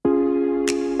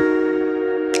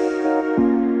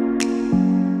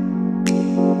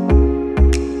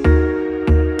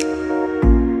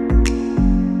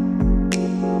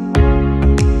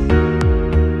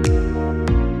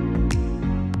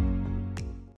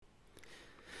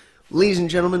Ladies and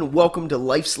gentlemen, welcome to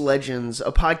Life's Legends,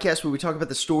 a podcast where we talk about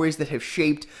the stories that have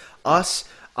shaped us.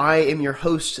 I am your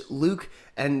host, Luke,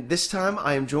 and this time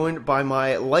I am joined by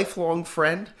my lifelong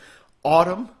friend,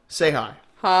 Autumn. Say hi.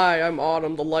 Hi, I'm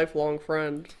Autumn, the lifelong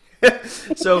friend.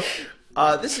 So,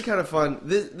 this is kind of fun.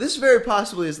 This very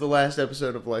possibly is the last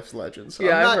episode of Life's Legends.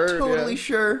 Yeah, I'm not I've heard, totally yeah.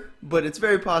 sure, but it's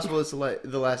very possible it's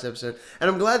the last episode. And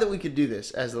I'm glad that we could do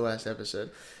this as the last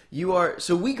episode.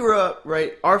 So we grew up,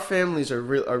 right? Our families are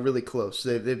really close.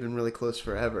 They've been really close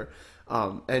forever.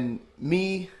 And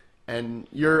me and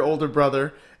your older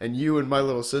brother and you and my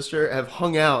little sister have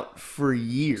hung out for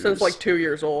years. Since like 2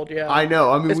 years old, yeah. I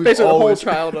know. I mean, it's we've basically always, the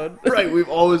whole childhood. Right, we've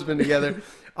always been together.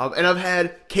 And I've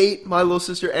had Kate, my little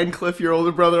sister, and Cliff, your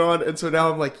older brother, on. And so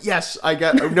now I'm like, yes, we've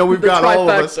got all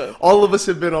of us. All of us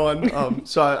have been on.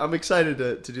 So I'm excited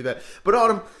to do that. But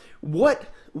Autumn,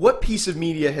 what piece of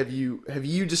media have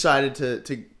you decided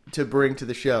to bring to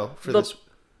the show for this?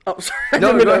 Oh, sorry.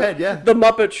 No, go ahead, yeah. The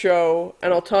Muppets Show,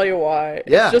 and I'll tell you why.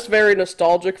 Yeah. It's just very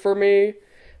nostalgic for me.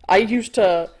 You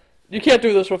can't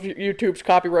do this with YouTube's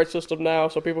copyright system now,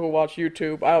 so people who watch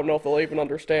YouTube, I don't know if they'll even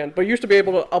understand, but you used to be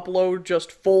able to upload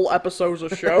just full episodes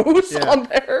of shows on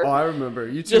there. Oh, I remember.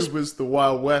 YouTube was the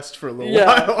Wild West for a little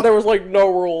while. Yeah, there was like no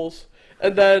rules.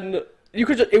 And then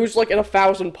it was like in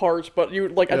 1,000 parts, but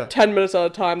at 10 minutes at a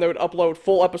time, they would upload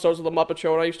full episodes of The Muppet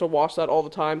Show, and I used to watch that all the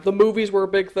time. The movies were a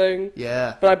big thing.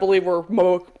 Yeah. But I believe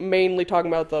we're mainly talking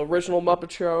about the original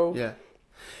Muppet Show. Yeah.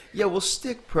 Yeah, we'll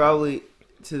stick probably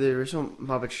to the original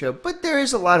Muppet Show, but there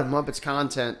is a lot of Muppets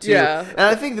content, too. Yeah. And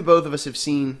I think that both of us have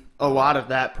seen a lot of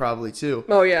that probably, too.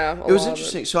 Oh, yeah. It was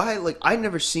interesting. So I'd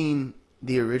never seen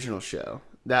the original show.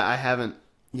 That I haven't,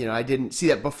 I didn't see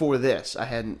that before this. I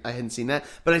hadn't seen that.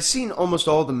 But I'd seen almost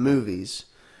all the movies,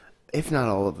 if not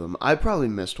all of them. I probably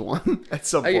missed one at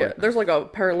some point. Yeah, there's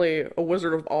apparently a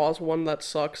Wizard of Oz one that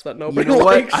sucks that nobody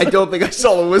likes. likes. I don't think I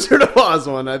saw the Wizard of Oz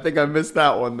one. I think I missed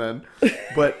that one then.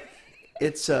 But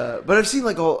it's but I've seen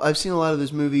I've seen a lot of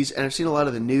those movies, and I've seen a lot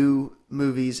of the new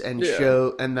movies and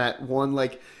show, and that one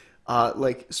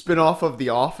spin-off of The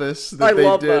Office that they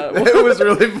love did. that. It was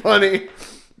really funny.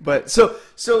 But so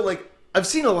I've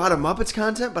seen a lot of Muppets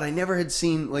content, but I never had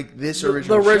seen this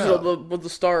original The original, show. with the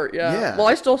start, yeah. Yeah. Well,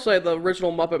 I still say the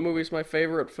original Muppet movie is my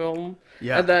favorite film.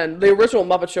 Yeah. And then the original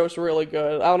Muppet Show is really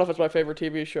good. I don't know if it's my favorite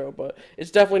TV show, but it's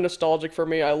definitely nostalgic for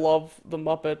me. I love the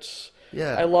Muppets.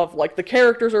 Yeah. I love, the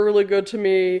characters are really good to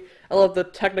me. I love the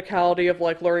technicality of,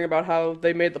 learning about how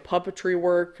they made the puppetry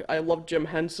work. I love Jim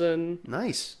Henson.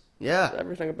 Nice. Yeah.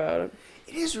 Everything about it.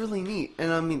 It is really neat.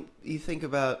 And, I mean, you think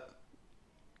about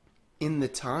in the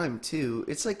time, too,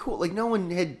 it's, cool. No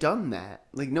one had done that.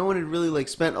 No one had really,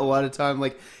 spent a lot of time,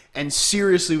 and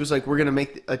seriously was we're going to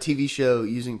make a TV show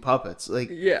using puppets.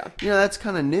 Yeah. That's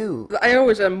kind of new. I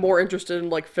always am more interested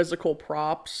in, physical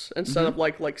props instead of,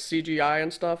 CGI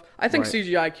and stuff. I think Right.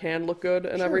 CGI can look good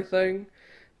and everything,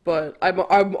 but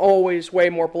I'm always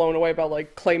way more blown away about,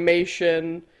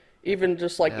 claymation. Even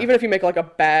just, even if you make, a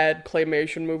bad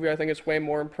claymation movie, I think it's way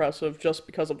more impressive just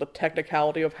because of the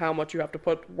technicality of how much you have to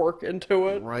put work into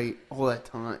it. Right. All that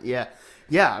time. Yeah.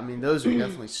 Yeah, I mean, those are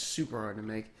definitely super hard to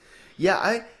make. Yeah,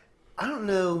 I don't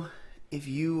know if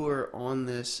you were on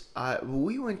this.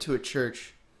 We went to a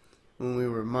church when we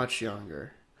were much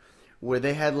younger where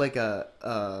they had, there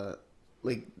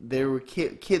were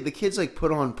the kids,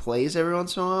 put on plays every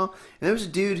once in a while. And there was a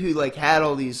dude who, had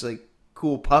all these,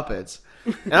 cool puppets.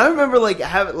 And I remember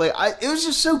having it was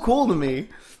just so cool to me.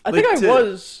 I think I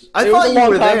was. I thought you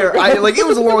were there. It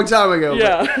was a long time ago.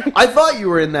 Yeah. I thought you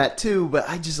were in that too, but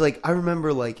I just I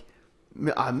remember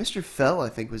Mr. Fell, I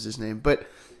think was his name, but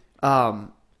I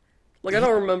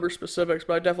don't remember specifics,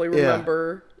 but I definitely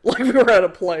remember we were at a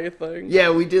play thing.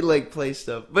 Yeah, we did play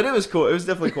stuff, but it was cool. It was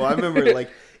definitely cool. I remember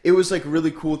it was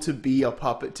really cool to be a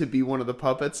puppet, to be one of the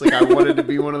puppets. I wanted to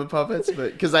be one of the puppets,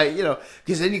 but because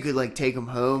then you could take them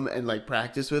home and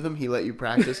practice with them. He let you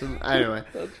practice them. Anyway,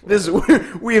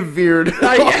 we have veered.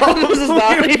 This is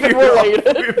not even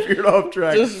related. We have veered off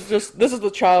track. This is the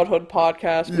childhood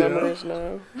podcast memories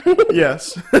now.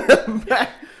 Yes,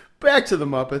 back to the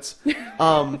Muppets.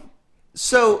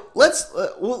 So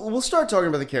we'll start talking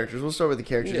about the characters. We'll start with the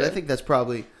characters. Yeah. I think that's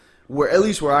probably where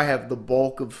I have the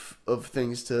bulk of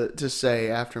things to say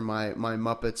after my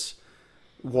Muppets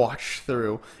watch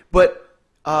through. But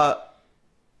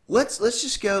let's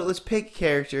just go. Let's pick a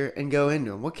character and go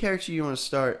into them. What character you want to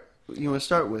start? You want to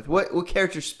start with? What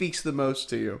character speaks the most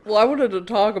to you? Well, I wanted to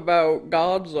talk about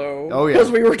Gonzo. Oh, yeah.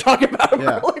 Because we were talking about him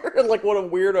earlier, and what a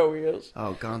weirdo he is.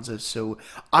 Oh, Gonzo's so.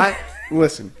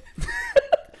 Listen.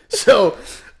 So,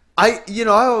 I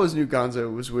always knew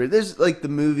Gonzo was weird. There's like the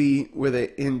movie where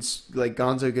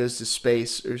Gonzo goes to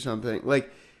space or something.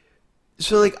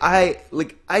 So I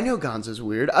know Gonzo's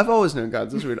weird. I've always known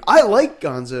Gonzo's weird. I like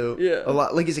Gonzo a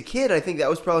lot. Like as a kid, I think that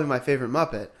was probably my favorite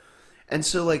Muppet. And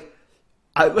so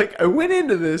I went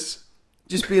into this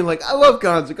just being like, I love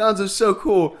Gonzo. Gonzo's so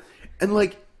cool. And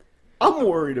I'm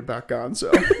worried about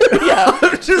Gonzo. Yeah,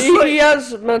 he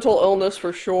has mental illness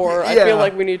for sure. I feel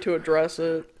like we need to address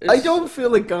it. I don't feel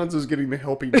like Gonzo's getting the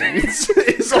help he needs.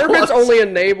 Kermit's only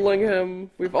enabling him.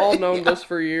 We've all known this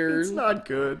for years. It's not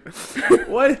good.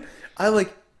 What?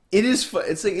 It is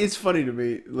it's funny to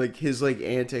me, his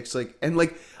antics,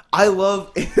 and I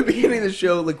love at the beginning of the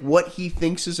show, what he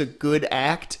thinks is a good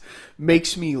act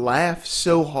makes me laugh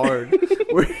so hard.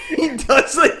 Where he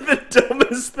does the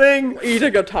dumbest thing,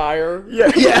 eating a tire.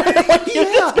 Yeah.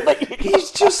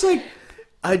 He's just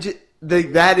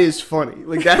that is funny.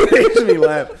 That makes me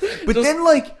laugh. But then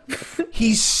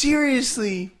he's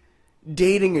seriously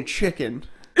dating a chicken.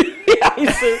 Yeah,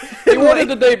 he wanted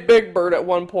to date Big Bird at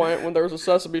one point when there was a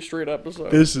Sesame Street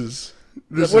episode. This is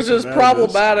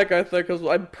problematic, I think, because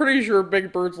I'm pretty sure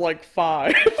Big Bird's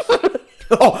 5.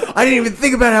 Oh, I didn't even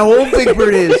think about how old Big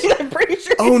Bird is. I'm pretty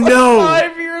sure he's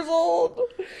 5 years old.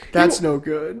 That's no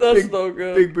good. That's no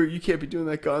good. Big Bird, you can't be doing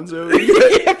that, Gonzo. You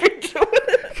can't be doing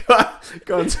it.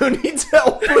 Gonzo needs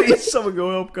help, please. Someone go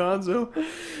help Gonzo.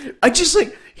 I just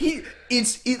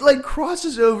it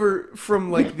crosses over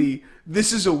from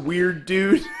this is a weird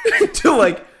dude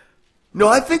to no,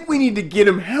 I think we need to get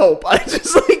him help. I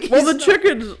just well, the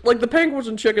chickens, the penguins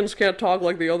and chickens can't talk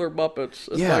like the other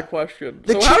Muppets. Is my question.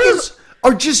 The chickens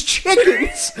are just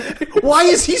chickens. Why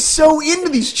is he so into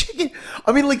these chickens?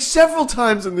 I mean, several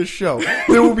times in the show,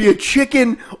 there will be a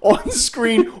chicken on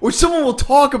screen, or someone will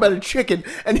talk about a chicken,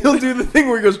 and he'll do the thing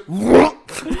where he goes, to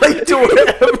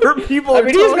whatever people are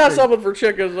talking. He's got something for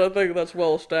chickens. I think that's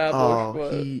well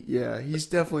established. Oh, he's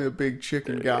definitely a big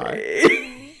chicken guy.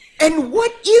 And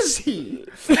what is he?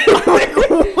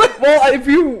 What?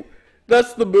 Well,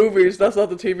 that's the movies, that's not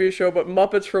the TV show, but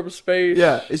Muppets from Space.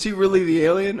 Yeah, is he really the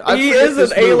alien? He is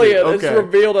an alien. Okay. It's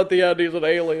revealed at the end he's an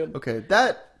alien. Okay,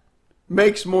 that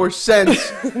makes more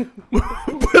sense.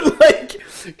 But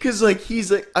because he's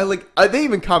they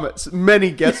even comment.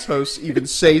 Many guest hosts even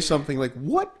say something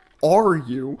what are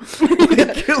you?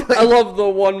 I love the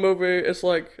one movie. It's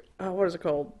what is it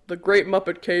called? The Great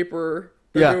Muppet Caper.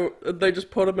 They just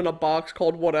put him in a box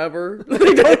called whatever.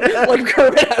 They don't,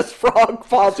 Kermit has frog,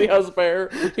 Fozzie has bear.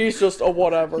 He's just a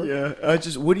whatever. Yeah,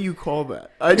 what do you call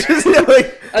that? I just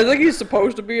I think he's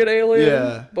supposed to be an alien.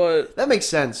 Yeah, but that makes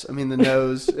sense. I mean, the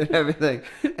nose and everything,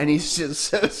 and he's just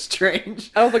so strange.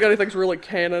 I don't think anything's really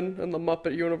canon in the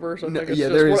Muppet universe. I think it's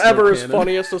just whatever is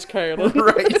funniest is canon.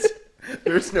 Right.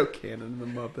 There's no canon in the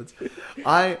Muppets.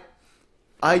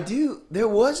 I do. There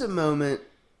was a moment.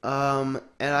 And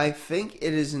I think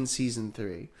it is in season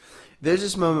 3. There's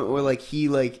this moment where he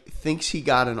thinks he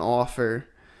got an offer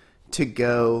to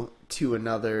go to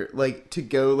another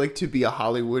to be a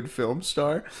Hollywood film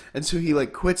star, and so he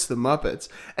quits the Muppets,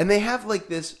 and they have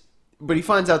this, but he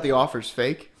finds out the offer's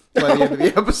fake by the end of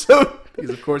the episode.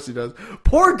 Because of course he does.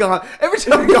 Poor Gonzo. Every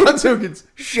time Gonzo gets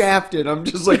shafted, I'm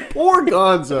just poor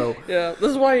Gonzo. Yeah,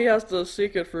 this is why he has to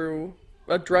seek it through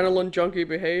adrenaline junkie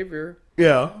behavior.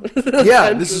 Yeah.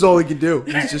 Yeah, this is all he can do.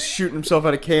 He's just shooting himself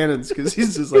out of cannons because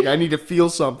he's just I need to feel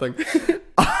something.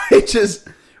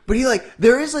 But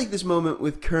there is this moment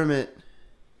with Kermit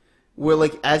where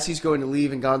as he's going to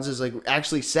leave and Gonzo's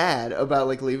actually sad about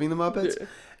leaving the Muppets. Yeah.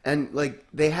 And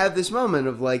they have this moment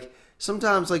of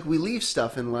sometimes we leave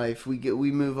stuff in life, we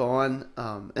move on,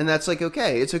 and that's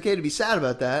okay. It's okay to be sad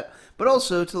about that, but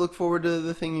also to look forward to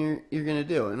the thing you're going to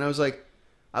do. And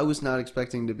I was not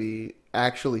expecting to be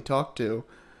actually talked to.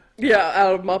 Yeah,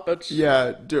 out of Muppets.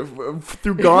 Yeah,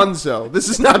 through Gonzo. This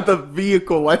is not the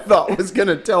vehicle I thought was going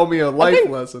to tell me a life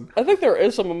lesson. I think there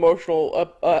is some emotional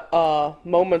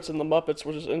moments in the Muppets,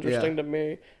 which is interesting to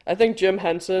me. I think Jim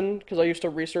Henson, because I used to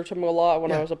research him a lot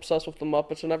when I was obsessed with the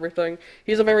Muppets and everything,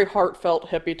 he's a very heartfelt,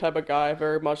 hippie type of guy,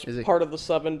 very much part of the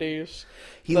 70s.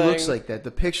 He looks like that.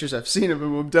 The pictures I've seen of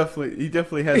him, he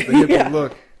definitely has the hippie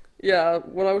look. Yeah,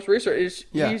 when I was researching,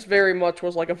 he's very much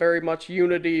was a very much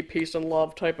unity, peace, and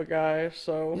love type of guy.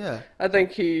 So I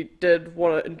think he did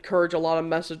want to encourage a lot of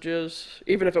messages,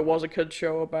 even if it was a kid's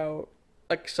show about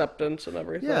acceptance and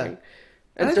everything. Yeah,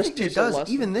 and I think it does.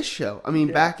 Even this show, I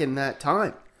mean, back in that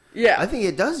time. Yeah, I think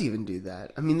it does even do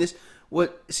that. I mean,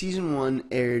 season 1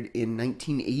 aired in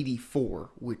 1984,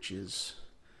 which is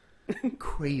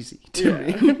crazy to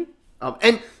me.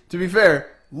 And to be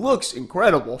fair, looks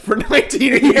incredible for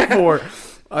 1984.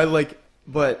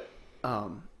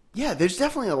 yeah, there's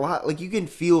definitely a lot. Like, you can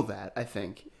feel that, I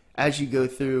think, as you go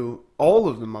through all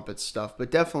of the Muppets stuff,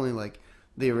 but definitely, like,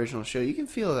 the original show. You can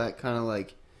feel that kind of,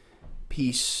 like,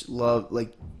 peace, love,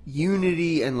 like,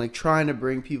 unity, and, like, trying to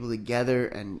bring people together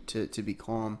and to be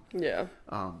calm. Yeah.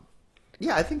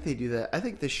 Yeah, I think they do that. I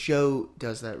think the show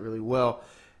does that really well.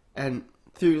 And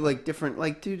through, like,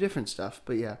 through different stuff.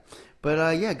 But, yeah.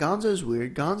 But, yeah, Gonzo's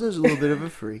weird. Gonzo's a little bit of a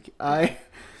freak. How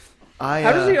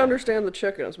does he understand the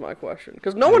chicken is my question.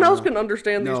 Because no one else can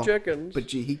understand these chickens. But,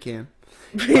 gee, he can.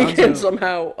 He can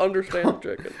somehow understand the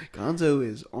chickens. Gonzo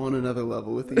is on another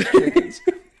level with these chickens.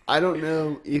 I don't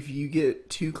know if you get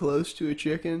too close to a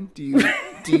chicken, do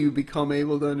you become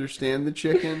able to understand the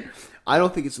chicken? I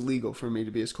don't think it's legal for me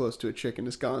to be as close to a chicken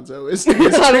as Gonzo is. I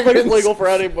don't think it's legal for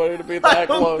anybody to be that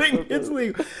close. I don't think it's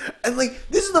legal. And, like,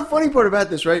 this is the funny part about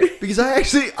this, right? Because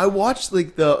I watched,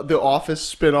 like, the Office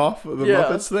spin-off of the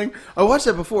Muppets thing. I watched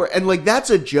that before, and, like,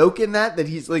 that's a joke in that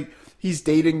he's, like, he's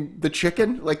dating the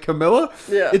chicken, like Camilla.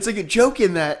 Yeah. It's like a joke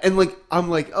in that. And, like, I'm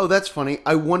like, oh, that's funny.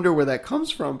 I wonder where that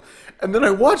comes from. And then I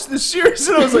watched this series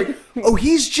and I was like, oh,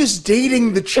 he's just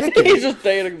dating the chicken. He's just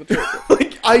dating the chicken.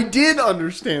 Like, I did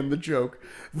understand the joke.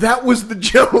 That was the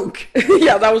joke.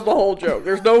 Yeah, that was the whole joke.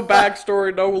 There's no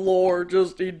backstory, no lore,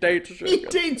 just he dates chickens. He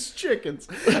dates chickens.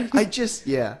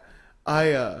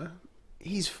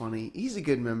 He's funny. He's a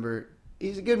good member.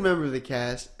 He's a good member of the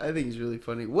cast. I think he's really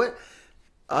funny.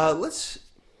 I'm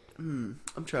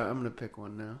gonna pick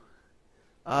one now.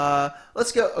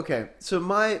 Let's go. Okay, so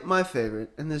my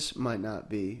favorite, and this might not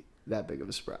be that big of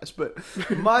a surprise, but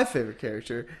my favorite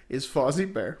character is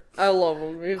Fozzie Bear. I love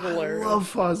him. He's hilarious. I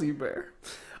love Fozzie Bear.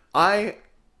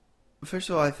 First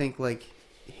of all, I think, like,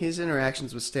 his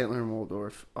interactions with Statler and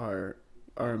Waldorf are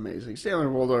amazing. Statler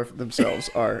and Waldorf themselves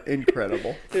are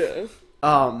incredible. Yeah.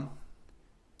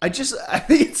 I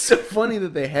think it's so funny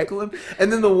that they heckle him.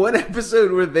 And then the one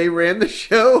episode where they ran the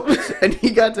show and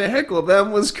he got to heckle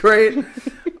them was great.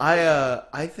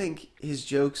 I think his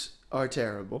jokes are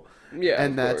terrible. Yeah,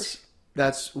 and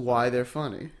that's why they're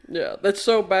funny. Yeah, that's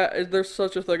so bad. There's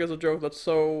such a thing as a joke that's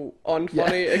so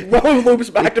unfunny. Yeah. It loops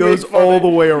back to being funny. It goes all the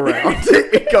way around.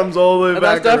 It comes all the way back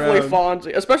around. That's definitely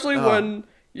Fonzie, especially when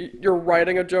you're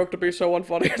writing a joke to be so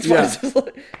unfunny.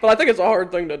 But I think it's a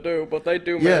hard thing to do, but they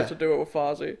do manage to do it with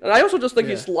Fozzie. And I also just think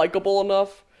he's likable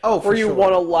enough where you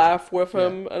want to laugh with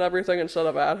him and everything instead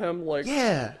of at him. Like,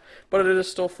 yeah. But it is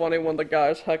still funny when the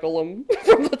guys heckle him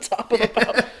from the top of the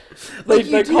mountain.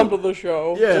 They come to the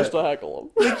show just to heckle him.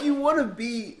 Like, you want to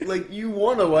be, like, you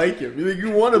want to like him. Like,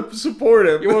 you want to support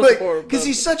him. You want to support him. Because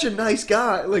he's such a nice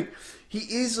guy. Like, he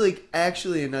is, like,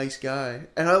 actually a nice guy.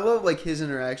 And I love, like, his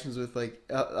interactions with, like,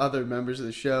 other members of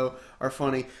the show are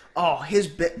funny. Oh,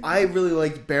 I really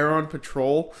liked Bear on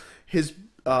Patrol. His,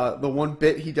 the one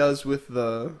bit he does with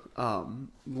the,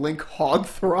 Link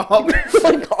Hogthrob.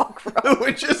 Link Hogthrob.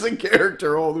 Which is a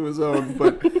character all to his own.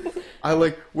 But I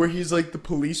like where he's, like, the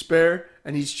police bear.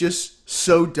 And he's just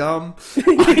so dumb.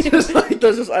 I just, like,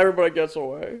 everybody gets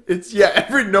away. It's,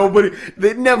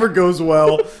 it never goes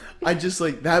well. I just,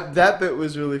 like, that bit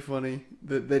was really funny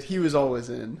that he was always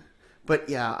in. But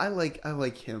yeah, I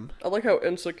like him. I like how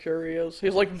insecure he is.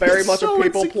 He's, like, very much a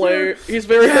people pleaser. He's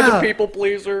very much a people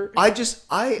pleaser. I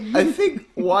think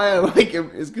why I like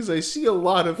him is because I see a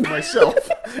lot of myself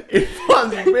in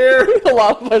Fozzie Bear. A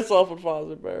lot of myself in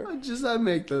Fozzie Bear. I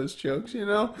make those jokes, you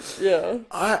know? Yeah.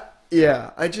 I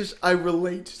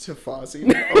relate to Fozzie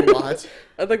a lot.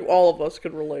 I think all of us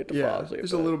could relate to Fozzie.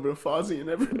 There's a little bit of Fozzie in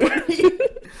everybody.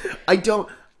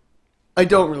 I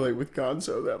don't relate with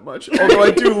Gonzo that much, although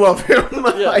I do love him.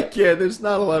 I can't. There's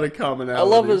not a lot of commonalities. I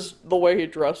love the way he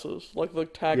dresses, like the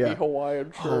tacky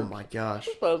Hawaiian shirt. Oh my gosh.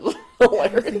 That's hilarious.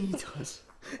 Everything he does.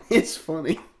 It's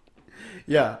funny.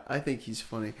 Yeah, I think he's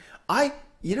funny.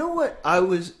 You know what? I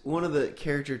was one of the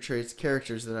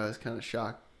characters that I was kind of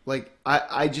shocked. Like,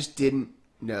 I just didn't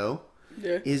know.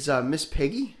 Yeah. Is Miss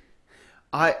Piggy.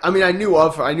 I mean, I knew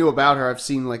of her. I knew about her. I've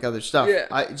seen, like, other stuff. Yeah.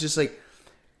 I just, like,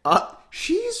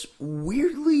 she's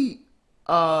weirdly,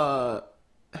 how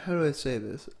do I say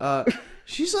this?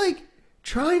 She's, like,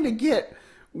 trying to get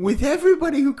with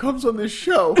everybody who comes on this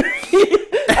show.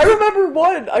 I remember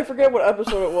one. I forget what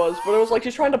episode it was, but it was like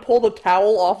she's trying to pull the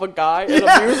towel off a guy in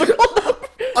a musical.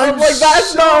 I'm like,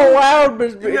 that's not allowed,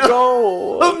 Miss Piggy.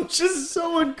 No. I'm just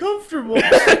so uncomfortable.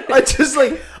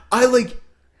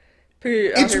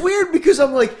 It's weird because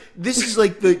I'm like, this is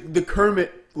like the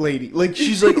Kermit lady. Like,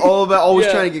 she's like always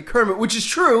trying to get Kermit, which is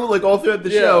true, like, all throughout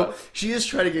the show. She is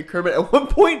trying to get Kermit. At one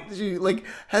point, she, like,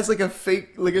 has, like, a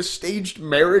fake, like, a staged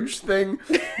marriage thing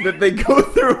that they go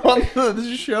through on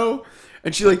the show.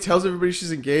 And she, like, tells everybody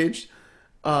she's engaged.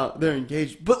 They're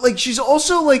engaged. But, like, she's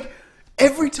also, like,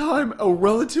 every time a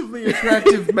relatively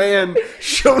attractive man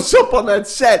shows up on that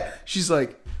set, she's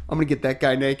like, I'm gonna get that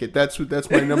guy naked. That's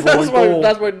my number one goal.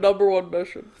 That's my number one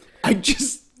mission. I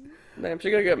just... Damn,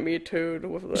 she's gonna get me too'd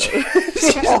with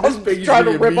that. Miss Piggy's trying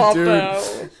to gonna rip get off me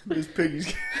that. Miss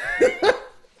Piggy's...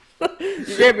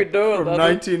 You can't be doing From that.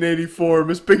 1984,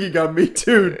 Miss Piggy got me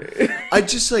too'd. I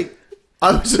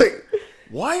was like,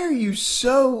 why are you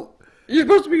so... You're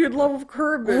supposed to be in love with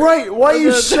Kirby. Right, why are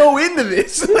you so into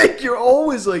this? Like, you're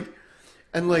always like...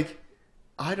 And like...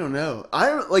 I don't know.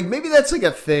 Maybe that's like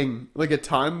a thing, like a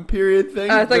time period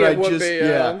thing. I think it would be,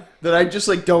 yeah. That I just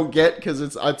like don't get because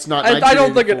it's not. I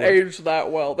don't think it aged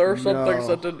that well. There are some things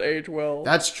that didn't age well.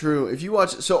 That's true. If you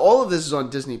watch, so all of this is on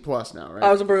Disney Plus now, right?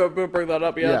 I was going to bring that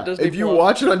up. Yeah, Disney if you Plus.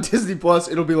 watch it on Disney Plus,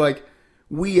 it'll be like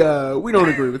we don't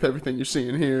agree with everything you're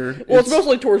seeing here. Well, it's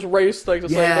mostly towards race things.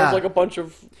 It's like there's like a bunch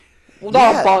of, well,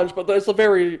 not a bunch, but it's a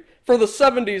very. For the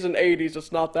 70s and 80s,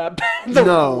 it's not that bad.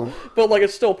 No. But, like,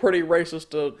 it's still pretty racist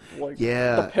to, like,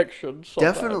 depiction.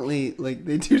 Sometimes. Definitely, like,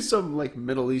 they do some, like,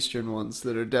 Middle Eastern ones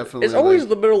that are definitely... It's always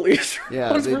the Middle Eastern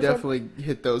Yeah, ones. they definitely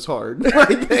hit those hard.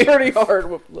 Like, pretty hard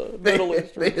with the Middle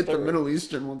Eastern They hit the Middle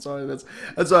Eastern ones hard. That's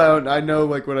why I know,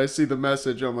 like, when I see the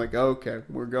message, I'm like, okay,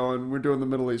 we're doing the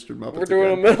Middle Eastern Muppets We're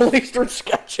doing again. a Middle Eastern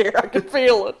sketch here. I can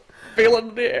feel it. Feel it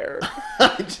in the air.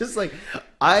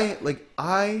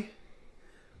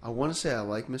 I want to say I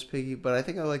like Miss Piggy, but I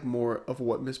think I like more of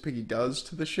what Miss Piggy does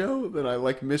to the show than I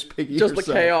like Miss Piggy Just herself.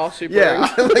 the chaos she brings.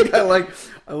 Yeah,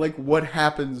 I like what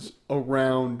happens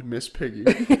around Miss Piggy,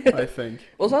 I think.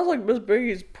 Well, it sounds like Miss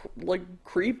Piggy's, like,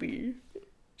 creepy.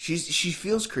 She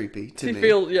feels creepy to me. She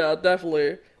feels, yeah,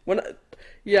 definitely.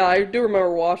 I do remember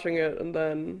watching it, and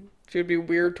then she would be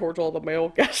weird towards all the male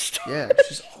guests. Yeah,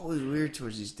 she's always weird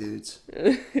towards these dudes.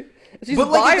 She's but,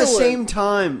 like, violent. at the same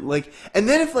time, like, and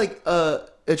then if, like,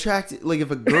 attracted, like, if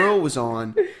a girl was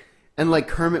on and like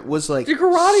Kermit was like she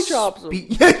karate chops them.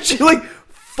 Yeah, she like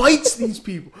fights these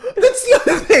people. That's the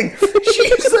other thing. She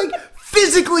just like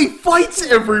physically fights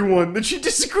everyone that she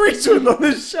disagrees with on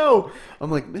this show. I'm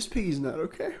like, Miss Piggy's not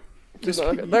okay. Miss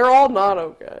Piggy. They're all not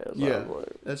okay. Yeah,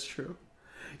 that's true.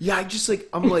 Yeah,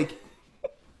 I'm like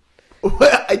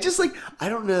I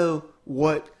don't know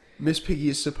what Miss Piggy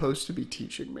is supposed to be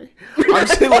teaching me. I'm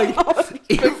saying, like,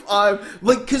 if I'm,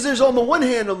 like, because there's on the one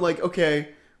hand, I'm like, okay,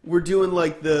 we're doing,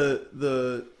 like,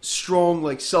 the strong,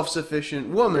 like, self-sufficient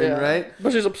woman, right?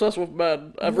 But she's obsessed with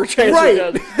men every chance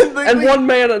right. she gets. And one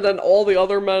man and then all the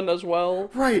other men as well.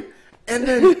 Right. And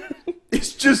then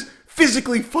it's just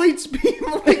physically fights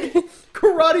people, like,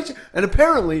 karate. And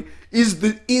apparently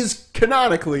is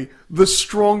canonically the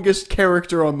strongest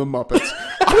character on the Muppets.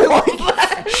 I like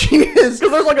that. She is.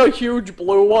 Because there's like a huge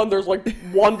blue one. There's like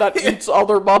one that eats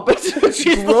other Muppets.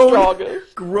 She's the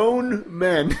strongest. Grown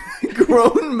men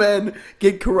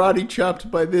get karate chopped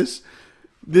by this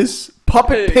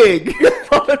puppet pig.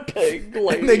 Puppet pig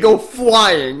lady. And they go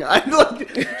flying. I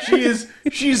like.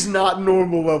 She's not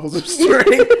normal levels of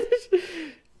strength.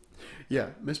 Yeah,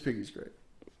 Miss Piggy's great.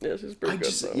 Yeah, she's pretty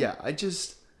good. Though.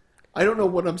 I don't know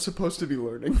what I'm supposed to be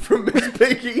learning from Miss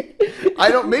Piggy.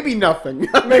 Maybe nothing.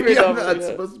 Maybe I'm not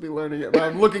supposed to be learning it. But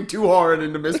I'm looking too hard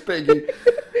into Miss Piggy.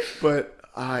 But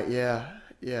yeah.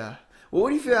 Well, what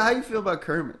do you feel? How do you feel about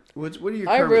Kermit? What are your? Kermit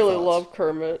I really thoughts? love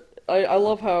Kermit. I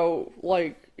love how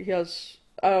like he has.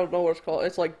 I don't know what it's called.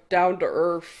 It's like down to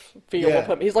earth feel of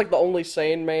him. He's like the only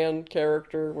sane man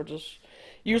character, which is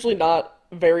usually not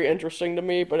very interesting to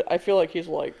me. But I feel like he's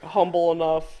like humble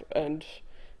enough and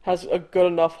has a good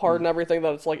enough heart and everything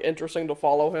that it's like interesting to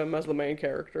follow him as the main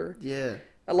character. Yeah.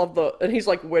 I love and he's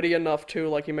like witty enough too,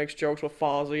 like he makes jokes with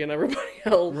Fozzie and everybody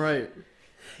else. Right.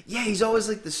 Yeah, he's always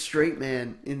like the straight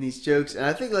man in these jokes, and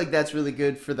I think like that's really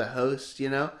good for the host, you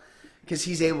know? Because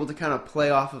he's able to kind of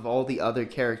play off of all the other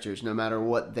characters, no matter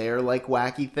what their like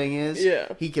wacky thing is. Yeah.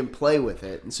 He can play with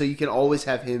it, and so you can always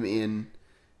have him in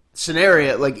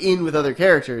scenario, like in with other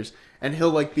characters, and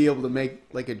he'll like be able to make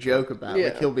like a joke about it.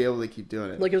 Like he'll be able to keep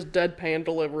doing it. Like his deadpan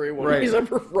delivery when he's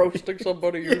ever roasting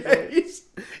somebody usually.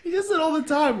 He does it all the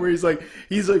time where he's like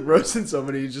roasting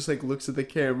somebody, he just like looks at the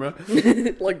camera.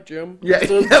 Like Jim. Yeah,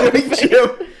 like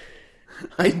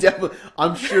Jim.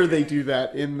 I'm sure they do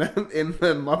that in the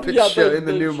Muppet Show, in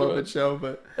the new Muppet Show,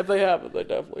 but if they haven't, they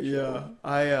definitely should.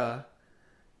 Yeah.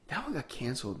 That one got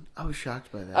canceled. I was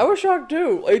shocked by that. I was shocked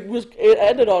too. It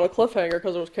ended on a cliffhanger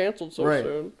because it was canceled so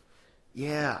soon.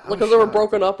 Yeah. Because they were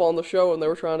broken up on the show and they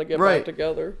were trying to get back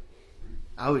together.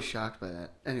 I was shocked by that.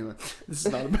 Anyway, this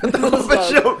is not about the Muppet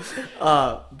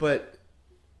Show. But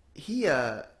he,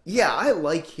 I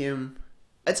like him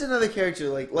It's another character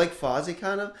like Fozzie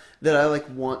kind of that I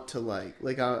want to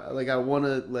I want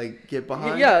to get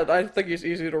behind. Yeah, I think he's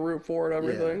easy to root for and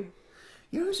everything. Yeah.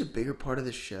 You know who's a bigger part of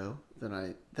this show than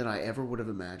I ever would have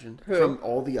imagined from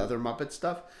all the other Muppet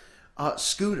stuff?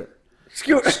 Scooter.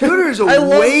 Scooter is a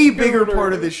way bigger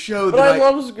part of this show than I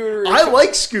love Scooter. I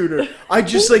like Scooter. I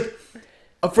just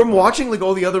from watching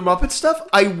all the other Muppet stuff,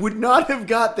 I would not have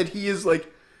got that he is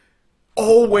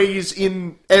always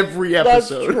in every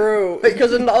episode. That's true.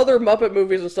 Because in the other Muppet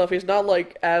movies and stuff, he's not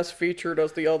as featured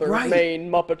as the other main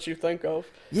Muppets you think of.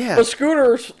 Yeah. But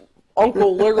Scooter's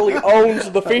uncle literally owns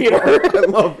the theater. I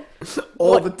love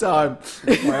all the time.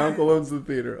 My uncle owns the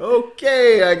theater.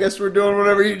 Okay, I guess we're doing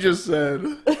whatever you just said.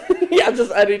 Yeah,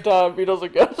 just anytime he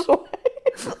doesn't guess away.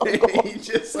 He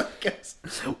just guess.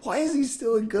 Why is he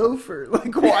still a gopher?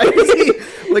 Why is he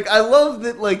I love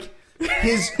that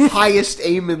his highest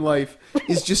aim in life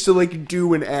is just to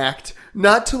do an act,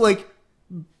 not to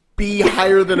be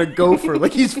higher than a gopher.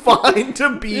 He's fine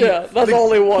to be. Yeah, that's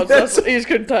all he wants. He's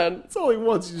content. That's all he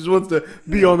wants. He just wants to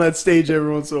be on that stage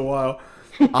every once in a while.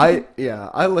 I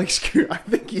like Scooter. I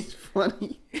think he's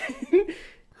funny.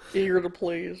 Eager to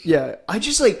please. Yeah, I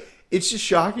just it's just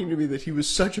shocking to me that he was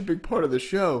such a big part of the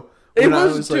show. It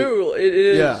was too. It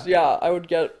is. Yeah, I would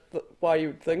get why you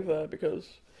would think that because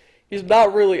he's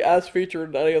not really as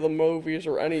featured in any of the movies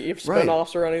or any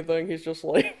spin-offs or anything. He's just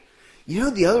You know,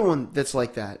 the other one that's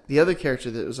like that, the other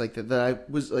character that was like that I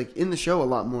was in the show a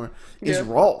lot more is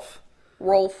Rolf.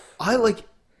 Rolf.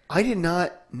 I did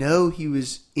not know he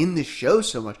was in the show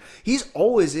so much. He's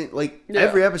always in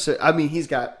every episode. I mean, he's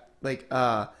got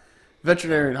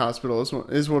Veterinarian Hospital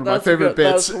is one of my favorite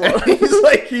bits.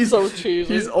 He's so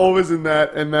cheesy. He's always in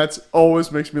that, and that's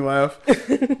always makes me laugh.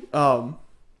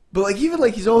 But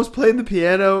even he's always playing the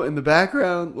piano in the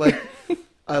background.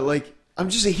 I'm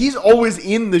just saying he's always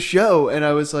in the show, and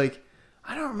I was I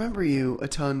don't remember you a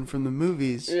ton from the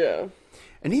movies. Yeah.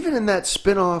 And even in that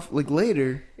spin-off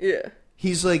later, yeah,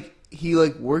 he's he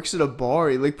works at a bar.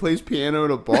 He plays piano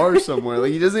at a bar somewhere.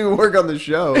 He doesn't even work on the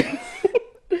show.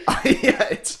 Yeah,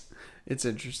 it's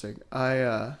interesting.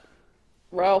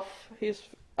 Ralph, I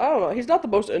don't know. He's not the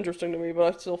most interesting to me,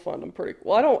 but I still find him pretty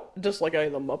cool. I don't dislike any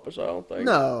of the Muppets, I don't think.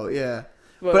 No, yeah.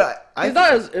 But he's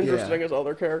not as interesting as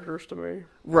other characters to me.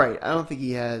 Right. I don't think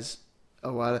he has a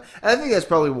lot of... I think that's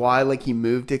probably why he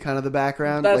moved to kind of the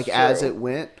background that's true. As it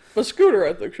went. But Scooter,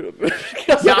 I think, should have been...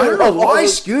 Yeah, I don't know why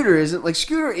Scooter isn't...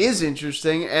 Scooter is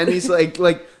interesting, and he's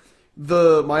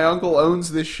my uncle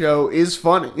owns this show is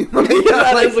funny.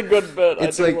 That is a good bit.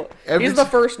 It's he's the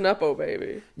first Nepo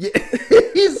baby. Yeah,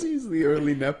 he's the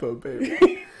early Nepo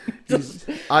baby.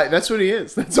 That's what he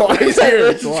is. That's why he's here.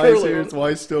 That's why he's here. That's why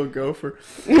he's still a gopher.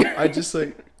 But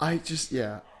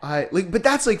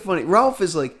that's funny. Ralph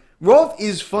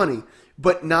is funny,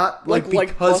 but not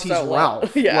because he's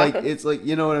Ralph. Yeah. It's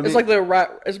you know what I mean?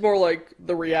 It's it's more like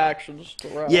the reactions to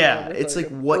Ralph. Yeah, it's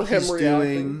what he's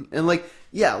doing.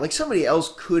 And somebody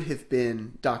else could have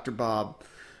been Dr. Bob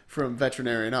from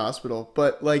Veterinarian Hospital,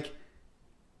 but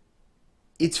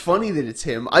it's funny that it's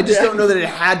him. I just don't know that it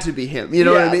had to be him. You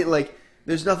know what I mean?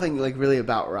 There's nothing really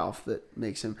about Ralph that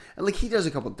makes him. And he does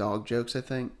a couple dog jokes, I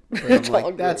think. But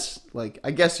I'm that's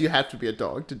I guess you have to be a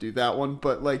dog to do that one.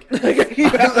 But you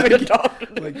have to be a dog.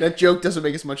 That joke doesn't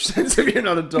make as much sense if you're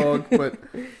not a dog. But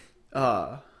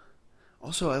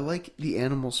also I like the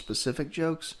animal specific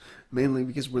jokes mainly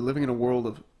because we're living in a world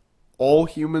of all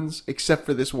humans except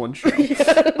for this one show.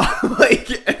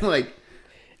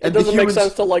 It doesn't make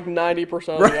sense to 90%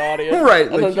 of the audience. Right.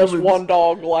 And then just one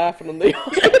dog laughing in the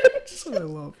audience. That's what I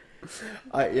love.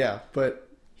 But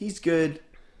he's good.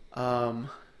 So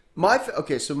my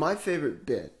favorite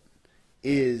bit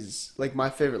is my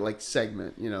favorite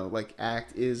segment,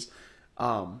 act is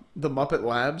the Muppet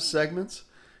Labs segments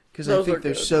because I think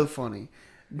they're so funny.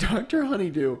 Dr.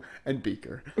 Honeydew and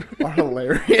Beaker are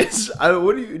hilarious.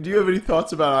 Do you have any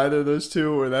thoughts about either of those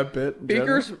two or that bit?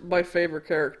 Beaker's my favorant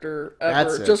character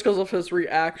ever, just because of his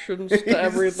reactions to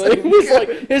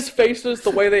everything. His faces, the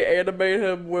way they animate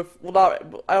him with, I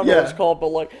don't know what it's called,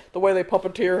 but the way they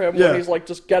puppeteer him when he's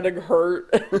just getting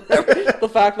hurt. The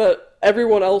fact that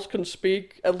everyone else can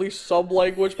speak at least some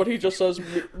language, but he just says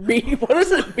me. What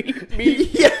is it? Me.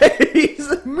 Yeah, he's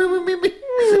me.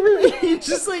 He's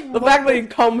just the fact that he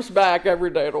comes back every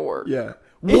day to work. Yeah.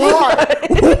 Why?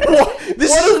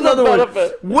 This is another one.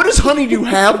 What does Honeydew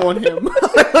have on him?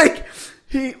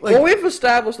 Well, we've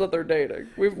established that they're dating.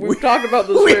 We've talked about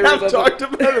this. We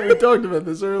talked about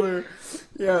this earlier.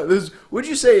 Yeah, what'd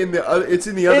you say in the? It's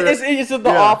in the other. It's in the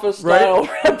Office style.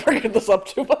 I'm bringing this up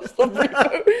too much. The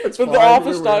reboot. The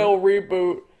Office style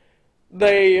reboot.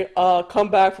 they come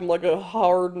back from like a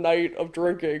hard night of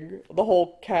drinking, the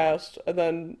whole cast, and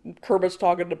then Kermit's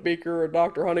talking to Beaker and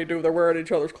Dr. Honeydew. They're wearing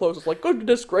each other's clothes. It's like,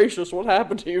 goodness gracious, what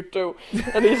happened to you two?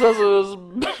 And he says it is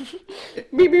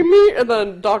me, and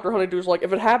then Dr. Honeydew's like,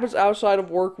 if it happens outside of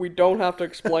work, we don't have to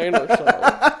explain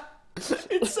ourselves.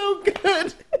 It's so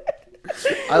good.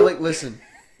 Listen.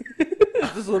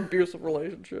 This is an abusive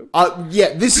relationship.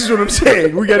 Yeah, this is what I'm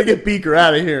saying. We gotta get Beaker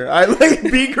out of here.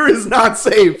 Beaker is not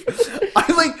safe.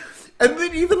 And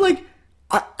then even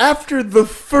after the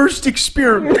first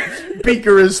experiment,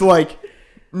 Beaker is like,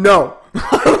 no.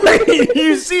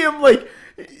 You see him like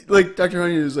Dr.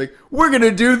 Honey is like, we're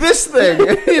gonna do this thing.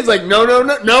 And he's like, no,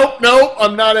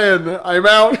 I'm not in. I'm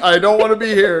out. I don't want to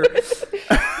be here.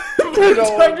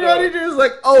 Dr. Honeydew is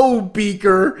like, oh,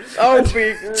 Beaker. Oh,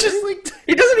 Beaker. Just like...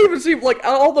 He doesn't even seem like,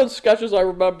 all the sketches I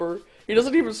remember, he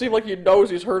doesn't even seem like he knows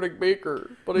he's hurting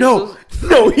Beaker. But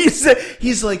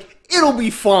he's like, it'll be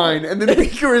fine. And then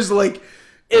Beaker is like,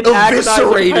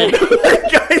 eviscerated.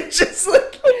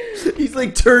 He's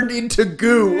like turned into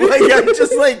goo.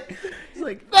 He's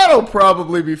like, that'll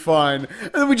probably be fine.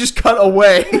 And then we just cut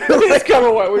away. Just cut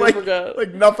away. We forget.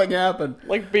 Like nothing happened.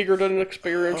 Like Beaker didn't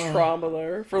experience trauma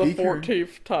there for the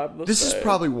 14th time this This day. is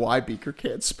probably why Beaker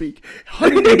can't speak.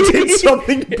 Honeydew did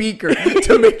something to Beaker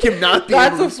to make him not be able to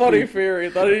speak. That's a funny theory.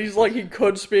 That he's like, he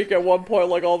could speak at one point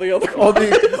like all the other all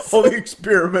the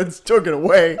experiments took it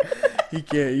away. He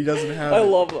can't. He doesn't have I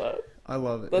love that. I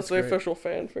love it. That's the official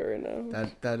fan theory now.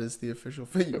 That is the official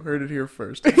thing. You heard it here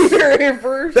first.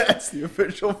 That's the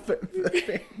official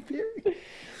fan theory.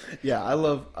 Yeah, I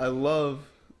love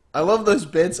those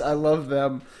bits. I love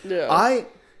them. Yeah.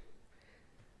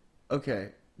 Okay.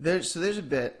 There's a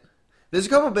bit. There's a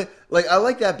couple bit. I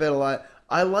like that bit a lot.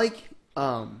 I was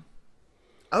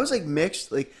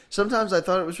mixed. Sometimes I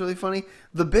thought it was really funny.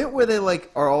 The bit where they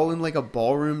are all in a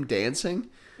ballroom dancing.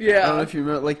 Yeah. I don't know if you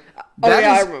remember.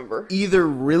 I remember. Either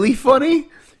really funny,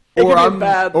 or I'm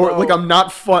bad, I'm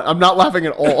not fun. I'm not laughing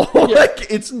at all.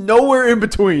 It's nowhere in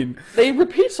between. They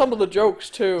repeat some of the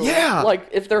jokes too. Yeah.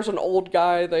 If there's an old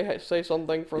guy, they say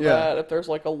something for that. If there's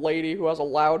a lady who has a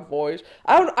loud voice,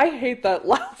 I hate that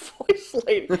loud voice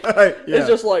lady. It's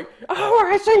just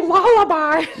I sing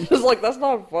lullaby. It's that's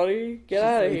not funny. Get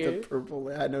out of here. The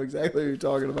purple. I know exactly what you're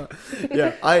talking about.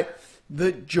 Yeah.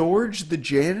 The George, the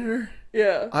janitor.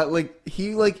 Yeah.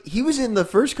 He was in the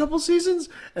first couple seasons,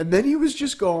 and then he was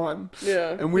just gone.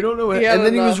 Yeah. And we don't know what. And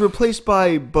then he was replaced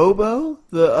by Bobo,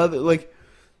 the other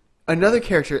another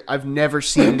character I've never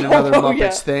seen in another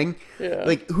Muppets thing.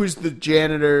 Yeah. Who's the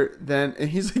janitor then? And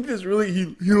he's this really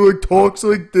he talks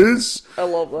like this. I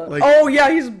love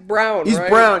that. He's brown. He's right?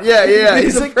 brown. Yeah.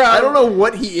 He's brown. I don't know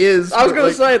what he is. I was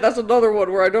gonna say that's another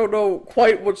one where I don't know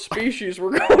quite what species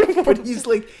we're going for. But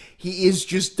he is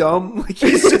just dumb.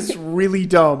 He's just really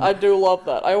dumb. I do love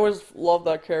that. I always love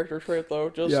that character trait though.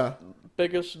 Just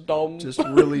biggest dumb. Just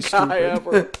really guy stupid.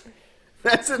 Ever.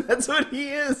 That's what he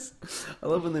is. I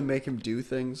love when they make him do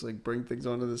things, bring things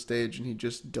onto the stage, and he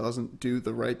just doesn't do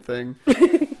the right thing.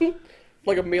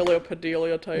 Like Amelia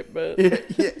Padilla type bit.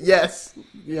 Yes.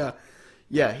 Yeah.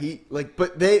 Yeah,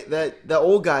 but the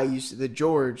old guy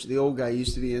the old guy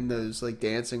used to be in those,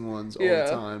 dancing ones all the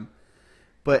time.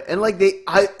 But,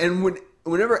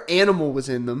 whenever Animal was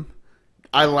in them,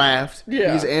 I laughed. Yeah.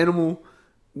 Because Animal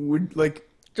would,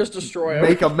 just destroy him.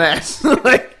 Make a mess.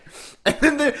 And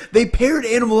then they paired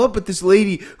Animal up with this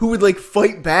lady who would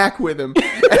fight back with him.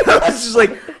 And I was just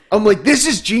this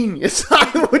is genius.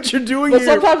 What you're doing but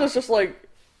here. But sometimes it's just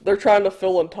they're trying to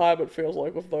fill in time, it feels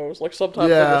with those. Sometimes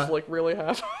they're just really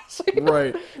half-assing.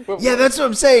 Right. Yeah, that's what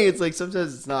I'm saying. It's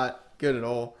sometimes it's not good at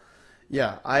all.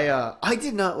 Yeah, I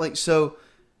did not so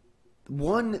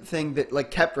one thing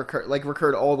that kept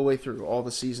recurred all the way through all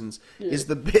the seasons is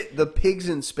the pigs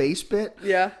in space bit.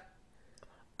 Yeah.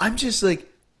 I'm just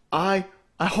I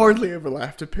hardly ever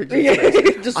laughed at pigs in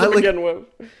space. Just to begin with.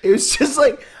 It was just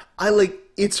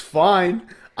it's fine.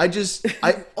 I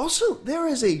also, there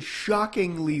is a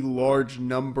shockingly large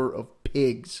number of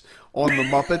pigs on the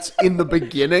Muppets in the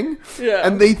beginning. Yeah.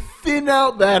 And they thin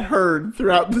out that herd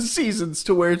throughout the seasons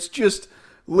to where it's just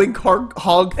Link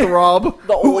Hogthrob,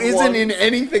 who isn't in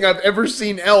anything I've ever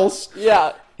seen else.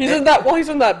 Yeah. He's in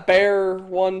that bear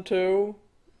one too.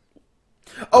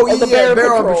 Oh, yeah,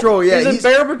 Bear on Patrol, yeah. He's in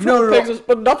Bear Patrol Pigs,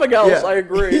 but nothing else, I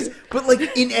agree. But,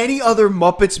 in any other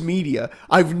Muppets media,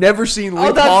 I've never seen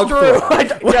Link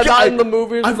Hogthrob. True. Not in the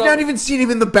movies. I've not even seen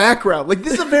him in the background.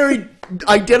 This is a very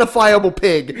identifiable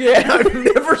pig. Yeah. I've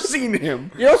never seen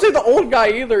him. You don't see the old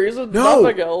guy either. He's in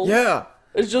nothing else. Yeah.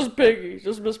 It's just Piggy.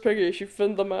 Just Miss Piggy. She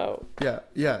thinned them out.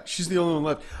 Yeah. She's the only one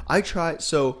left.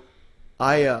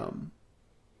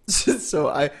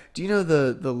 So do you know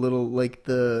the little like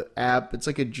the app? It's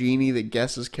like a genie that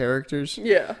guesses characters.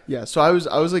 Yeah. Yeah. So I was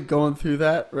like going through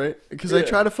that, right? Because I Yeah.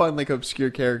 try to find like obscure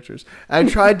characters. I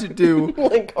tried to do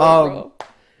Link Hogthrob.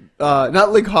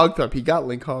 not Link Hogthrob. He got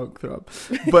Link Hogthrob,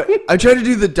 but I tried to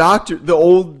do the doctor, the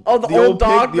old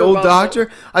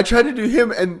doctor. I tried to do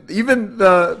him, and even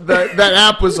that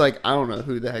app was like, I don't know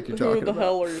who the heck you're talking about. Who the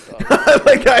hell are you talking about?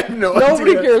 Like I have no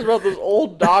Nobody idea. cares about this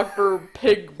old doctor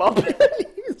pig Muppet.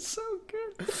 It's so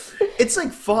good. It's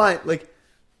like fun. Like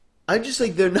I'm just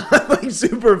like they're not like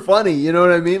super funny. You know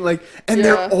what I mean? Like, and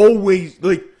they're always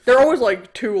like. They're always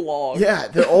like too long. Yeah,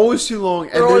 they're always too long,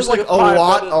 and They're there's always, like a like, 5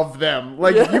 lot minutes. of them.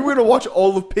 Like if you were to watch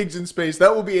all of Pigs in Space,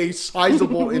 that would be a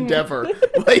sizable endeavor.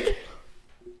 Like,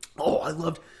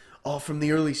 from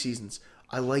the early seasons,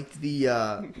 I liked the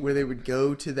where they would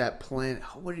go to that planet.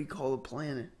 What did he call the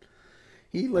planet?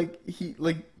 He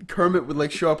Kermit would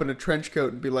like show up in a trench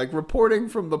coat and be like reporting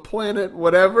from the planet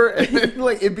whatever, and then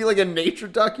like it'd be like a nature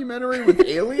documentary with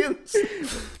aliens.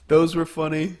 Those were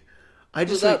funny.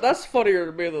 That's funnier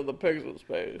to me than the Pigs in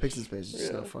Space. Pigs in Space is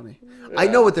so funny. Yeah. I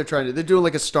know what they're trying to do. They're doing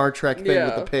like a Star Trek thing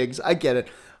with the pigs. I get it.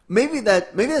 Maybe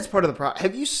that's part of the problem.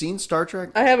 Have you seen Star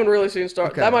Trek? I haven't really seen Star.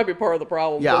 Okay. That might be part of the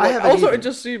problem. Yeah, but, I like, haven't also, either. it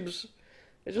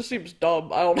just seems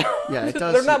dumb. I don't know. Yeah, it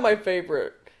does They're not my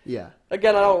favorite. Yeah.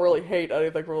 Again, I don't really hate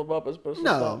anything from the Muppets, but it's just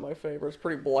No. not my favorite. It's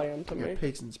pretty bland to Yeah, me.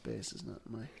 Pigs in Space is not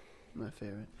my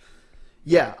favorite.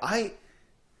 Yeah,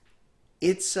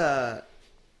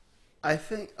 I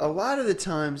think a lot of the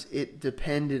times it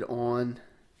depended on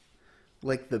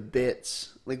like the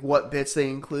bits, like what bits they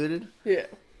included. Yeah.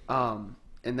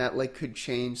 And that like could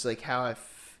change like how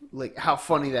how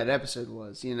funny that episode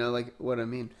was, you know, like what I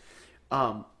mean.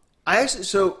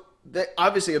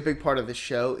 Obviously a big part of the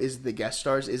show is the guest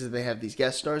stars, is that they have these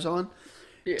guest stars on.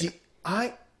 Yeah.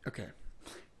 Okay.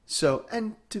 So,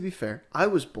 and to be fair, I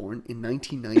was born in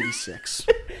 1996.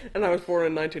 And I was born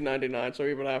in 1999, so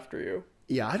even after you.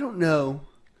 Yeah, I don't know.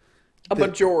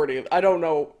 Majority. I don't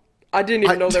know. I didn't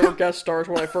even know they were guest stars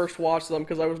when I first watched them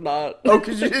because I was not. Oh,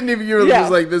 because you didn't even, you were Yeah.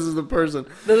 just like, this is the person.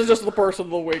 This is just the person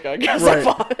of the week, I guess. Right. I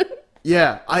thought.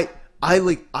 Yeah,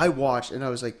 I watched and I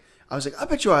was like, I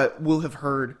bet you I will have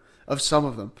heard of some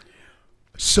of them.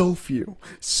 So few.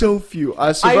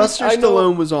 Sylvester I know-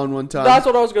 Stallone was on one time. That's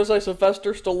what I was going to say.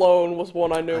 Sylvester Stallone was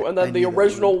one I knew. And then I the knew that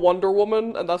original Wonder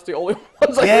Woman, and that's the only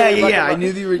ones I Yeah, really I recognize.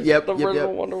 knew the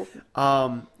original Wonder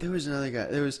Woman. There was another guy.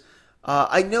 There was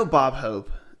I know Bob Hope,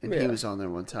 and he was on there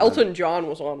one time. Elton John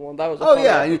was on one. That was a Oh fun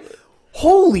yeah. episode.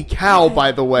 Holy cow,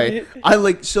 by the way.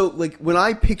 When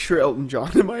I picture Elton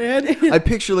John in my head, I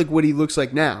picture like what he looks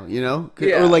like now, you know?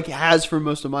 Yeah. Or like has for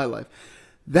most of my life.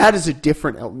 That is a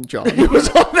different Elton John who was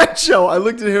on that show. I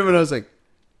looked at him and I was like,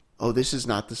 oh, this is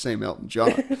not the same Elton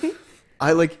John.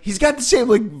 He's got the same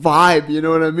like vibe, you know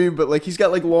what I mean? But like he's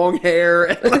got like long hair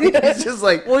and like he's just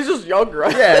like, Well, he's just younger.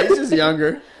 Right? yeah, he's just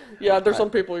younger. Yeah, there's some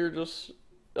people you're just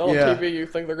on Yeah. TV. You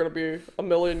think they're gonna be a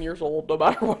million years old no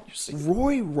matter what you see.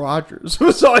 Roy Rogers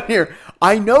was on here.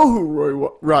 I know who Roy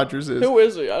Rogers is. Who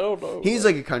is he? I don't know. He's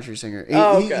like a country singer.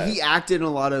 He acted in a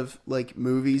lot of like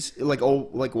movies, like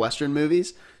old like Western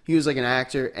movies. He was like an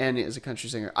actor and is a country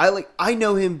singer. I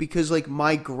know him because like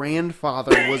my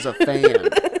grandfather was a fan.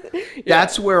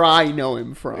 That's where I know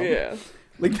him from. Yeah.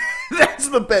 Like that's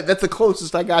the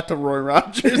closest I got to Roy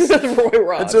Rogers. Roy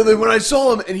Rogers. And so then when I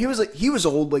saw him, and he was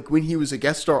old, like when he was a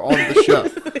guest star on the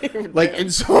show, like,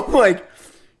 and so I'm like,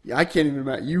 yeah, I can't even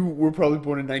imagine. You were probably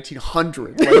born in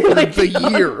 1900, like the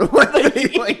year,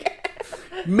 like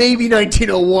maybe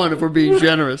 1901 if we're being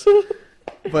generous.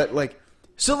 But like,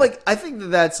 so like, I think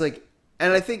that's like,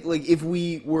 and I think like if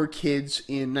we were kids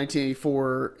in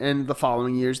 1984 and the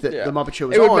following years that the Muppet Show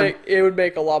was on, it would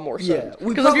make a lot more sense.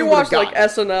 we Because if you probably watch would've like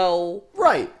gotten SNL,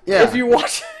 right? Yeah. if you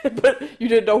watch it, but you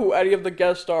didn't know who any of the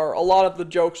guests are, a lot of the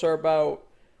jokes are about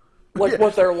like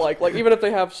what they're like. Like even if they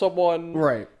have someone,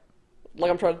 right. like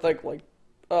I'm trying to think, like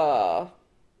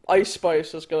Ice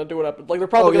Spice is gonna do it up. Like they're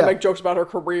probably gonna make jokes about her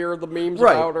career, the memes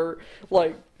about her,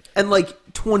 like. And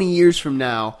like 20 years from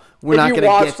now, we're If not you going to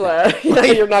watch get that,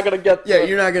 Like, you're not gonna get the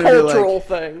you're not gonna be like, cultural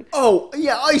thing. Oh,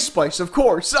 yeah, Ice Spice, of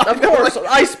course. Of course,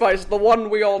 Ice Spice, the one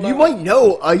we all know. You might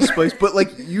know Ice Spice, but like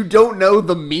you don't know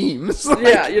the memes. Like,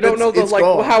 Yeah, you don't know the it's like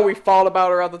gone. how we thought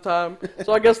about her at the time.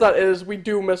 So I guess we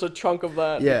do miss a chunk of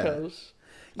that because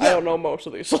I don't know most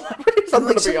of these celebrities. I'm And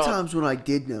like gonna be honest. sometimes when I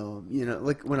did know him, you know,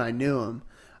 like when I knew him,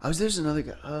 there's another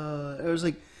guy. It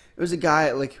was a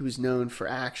guy like who was known for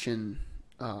action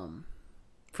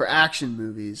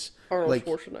movies. Arnold like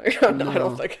Schwarzenegger. No, no, I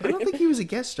don't think. he was a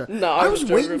guest star. No, I I was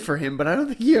was waiting joking. for him, but I don't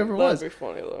think he ever was. That'd be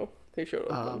funny though. He showed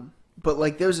up. but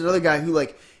like there was another guy who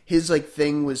like his like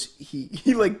thing was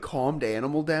he like calmed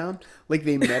Animal down. Like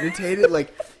they meditated.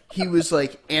 Like he was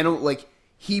like Animal like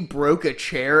he broke a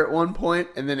chair at one point,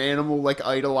 and then Animal like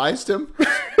idolized him.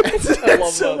 I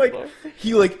love so that like stuff.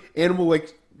 he like Animal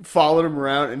like followed him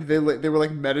around, and they were like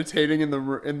meditating in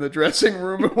the dressing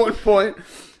room at one point.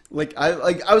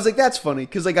 I was like, that's funny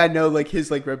because like I know like his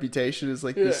like reputation is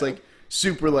like this like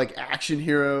super like action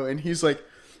hero, and he was like,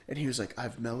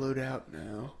 I've mellowed out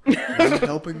now. I'm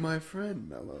helping my friend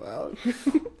mellow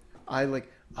out.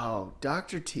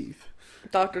 Dr. Teeth.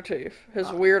 Dr. Teeth,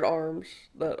 his weird arms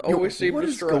that always seem what to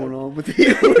is strike. going on with the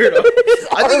weird arms?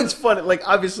 I think it's funny. Like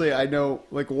obviously I know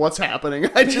like what's happening.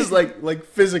 I just like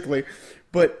physically,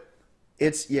 but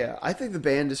it's I think the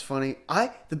band is funny.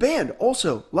 The band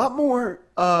also a lot more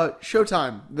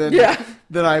showtime than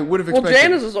I would have expected. Well,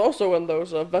 Janice is also in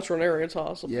those veterinarians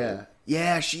hospital.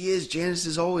 Yeah, she is. Janice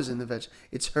is always in the vet.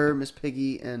 It's her, Miss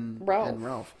Piggy, and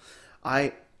Ralph.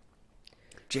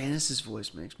 Janice's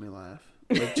voice makes me laugh.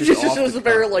 Like, just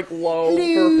very like low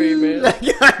for female.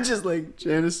 I just like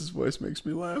Janice's voice makes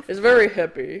me laugh. It's very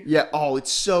hippie. Yeah. Oh, it's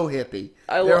so hippie.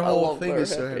 Their whole thing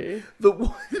is so hippie. The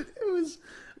one it was.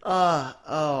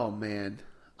 Oh man,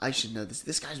 I should know this.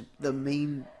 This guy's the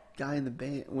main guy in the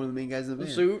band. One of the main guys in the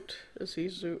band. Zoot? Is he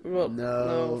Zoot? Well,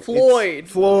 no. Floyd.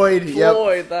 Floyd.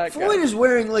 Yep. That guy. Floyd is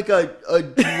wearing like a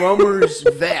drummer's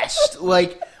vest.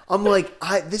 Like I'm like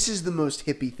this is the most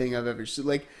hippie thing I've ever seen.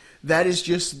 Like. That is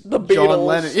just the John Beatles.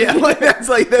 Lennon. Yeah, that's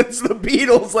the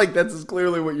Beatles. Like that's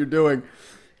clearly what you're doing.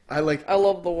 I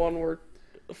love the one where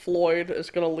Floyd is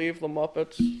gonna leave the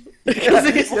Muppets because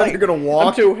he's like, "You're gonna walk."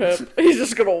 I'm too hip. He's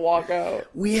just gonna walk out.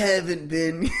 We haven't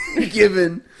been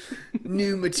given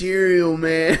new material,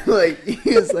 man. Like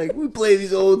he's like, we play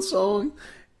these old songs.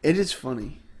 It is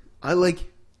funny.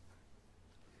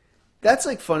 That's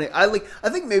like funny. I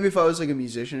think maybe if I was like a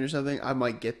musician or something, I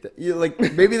might get that. Like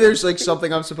maybe there's like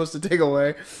something I'm supposed to take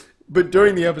away. But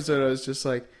during the episode, I was just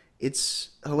like, it's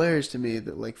hilarious to me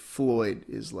that like Floyd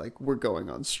is like, we're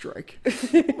going on strike.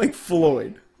 Like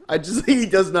Floyd, he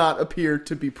does not appear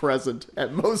to be present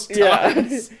at most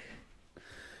times.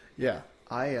 Yeah,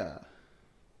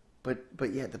 but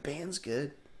yeah, the band's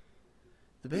good.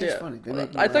 The band's funny.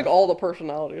 I think all the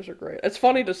personalities are great. It's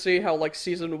funny to see how like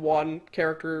season 1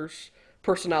 characters'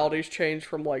 personalities change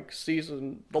from like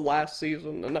the last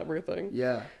season and everything.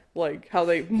 Yeah. Like how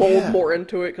they mold more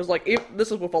into it, because like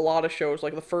this is with a lot of shows.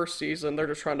 Like the first season, they're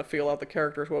just trying to feel out the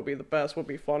characters, what would be the best, what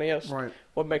would be funniest,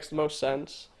 what makes the most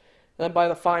sense. And then by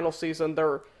the final season,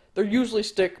 they're usually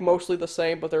stick mostly the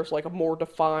same, but there's like a more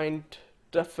defined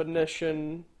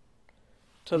definition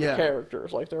to the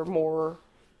characters. Like they're more.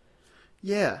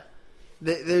 Yeah,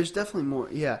 there's definitely more.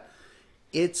 Yeah,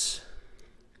 it's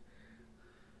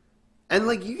and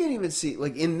like you can even see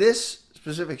like in this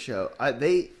specific show,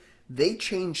 they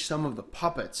changed some of the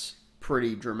puppets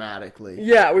pretty dramatically.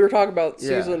 Yeah, we were talking about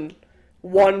season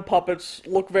 1 puppets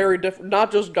look very different.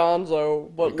 Not just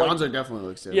Gonzo, but like Gonzo definitely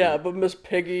looks different. Yeah, but Miss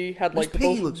Piggy had like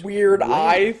those weird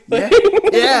eye thing.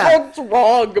 Yeah. What's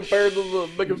wrong compared to the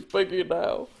biggest Piggy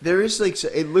now? There is like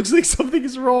it looks like something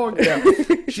is wrong. Yeah,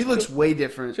 she looks way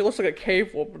different. She looks like a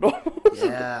cave woman almost.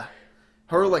 Yeah,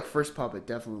 her like first puppet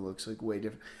definitely looks like way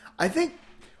different. I think.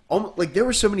 Like there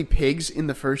were so many pigs in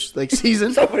the first like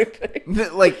season. So many pigs.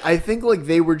 That, like I think like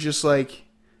they were just like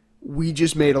we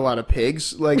just made a lot of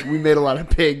pigs. Like we made a lot of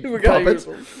pig puppets.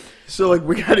 So like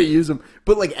we gotta use them.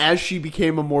 But like as she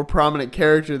became a more prominent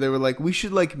character, they were like we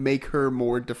should like make her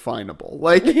more definable.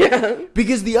 Like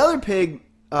because the other pig,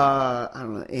 I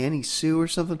don't know, Annie Sue or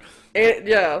something.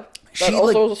 That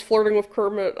also was flirting with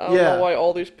Kermit. I don't know why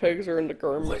all these pigs are into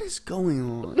Kermit. What is going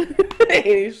on?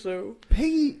 Annie Sue.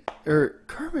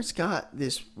 Kermit's got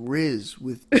this riz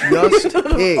with just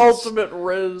pigs. Ultimate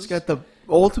riz. He's got the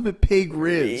ultimate pig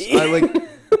riz.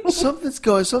 Something's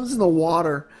in the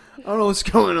water. I don't know what's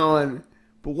going on.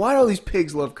 But why do all these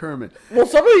pigs love Kermit? Well,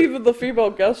 even the female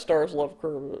guest stars love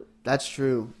Kermit. That's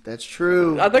true.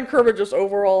 I think Kermit just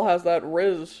overall has that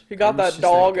riz. He got that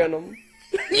dog in him.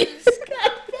 He's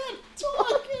got that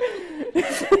dog in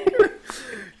him.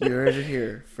 You heard it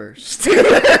here first.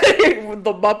 With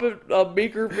the Muppet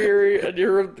Meeker theory, and you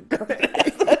heard Kermit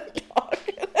has that dog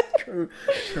in it.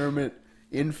 Kermit,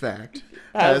 in fact,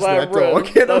 has that riz, dog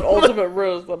in him. That ultimate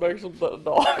riz that makes him the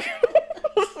dog.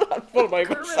 What am I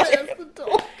even saying? Has the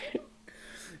dog.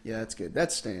 Yeah, that's good.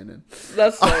 That's standing.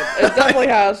 That's it. It definitely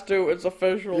has to. It's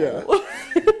official.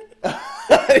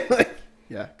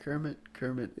 Yeah.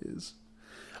 Kermit is.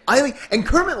 And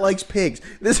Kermit likes pigs.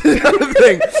 This is another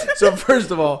thing. So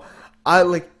first of all, I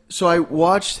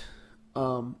watched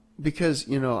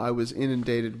because I was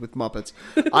inundated with Muppets.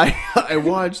 I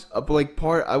watched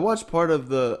part of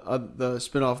the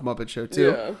spin-off Muppet Show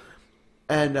too. Yeah.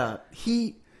 And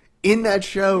he in that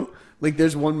show, like,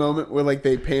 there's one moment where like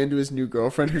they pan to his new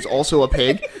girlfriend who's also a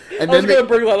pig, and I was gonna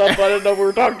bring that up, but I didn't know we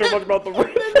were talking too much about the and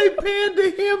then they pan to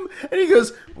him, and he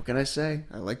goes, "What can I say?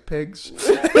 I like pigs."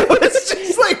 It's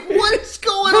just like, what is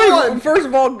going on? First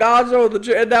of all,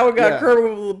 Gonzo and now we got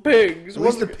Kermit with the pigs. At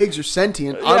least the pigs are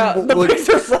sentient. Yeah, the pigs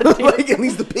are sentient. Like, at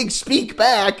least the pigs speak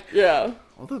back. Yeah.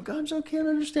 Although Gonzo can't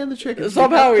understand the chickens.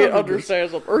 Somehow he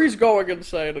understands them, or he's going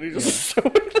insane, and he's just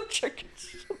assuming the chickens.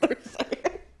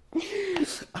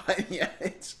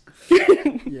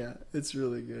 It's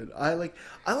really good. I like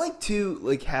too,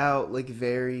 like, how like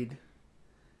varied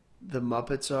the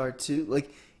Muppets are too.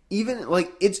 Like, even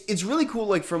like it's really cool,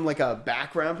 like, from like a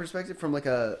background perspective, from like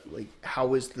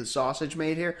how is the sausage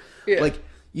made here? Yeah. Like,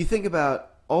 you think about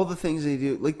all the things they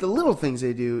do, like the little things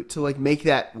they do to like make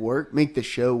that work, make the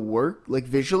show work, like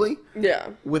visually. Yeah.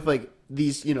 With like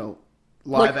these, live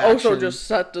like action. also just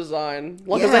set design,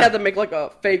 like, because they had to make like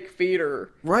a fake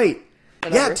feeder. Right.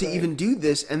 Yeah, everything. to even do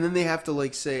this, and then they have to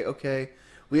like say, okay,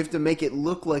 we have to make it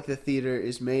look like the theater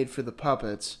is made for the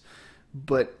puppets,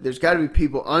 but there's got to be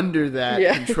people under that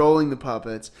controlling the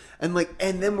puppets, and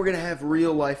then we're gonna have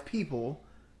real life people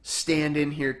stand in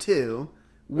here too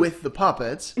with the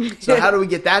puppets. So how do we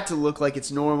get that to look like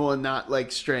it's normal and not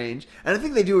like strange? And I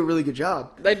think they do a really good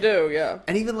job. They do, yeah.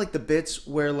 And even like the bits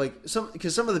where like some of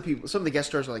the guest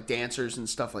stars are like dancers and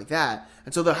stuff like that,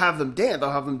 and so they'll have them dance,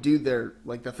 they'll have them do their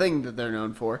like the thing that they're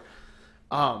known for,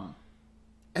 and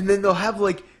then they'll have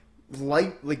like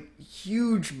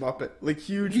huge Muppets. Like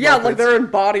they're in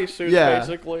bodysuits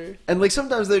basically. And like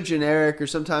sometimes they're generic, or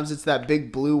sometimes it's that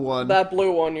big blue one. That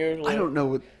blue one usually. I don't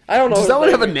know. Does that one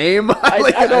have a name?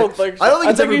 I don't think so.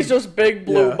 I think he's just big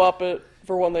blue Yeah. Muppet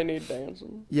for when they need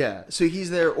dancing. Yeah, so he's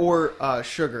there, or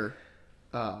Sugar.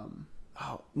 No,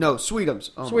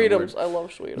 Sweetums. Oh, Sweetums, I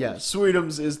love Sweetums. Yeah,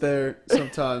 Sweetums is there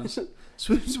sometimes.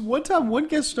 Sweetums. One time, one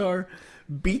guest star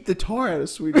beat the tar out of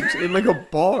Sweetums in like a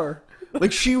bar.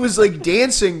 Like, she was like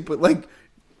dancing, but like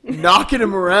knocking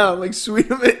him around. Like,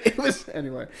 Sweetums. It was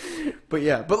anyway. But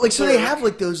yeah, but like, so they have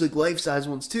like those like life size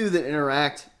ones too that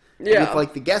interact. Yeah. With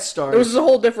like the guest stars. It was a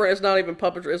whole different. It's not even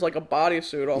puppetry. It's like a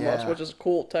bodysuit almost, Yeah. which is a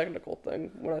cool technical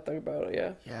thing when I think about it.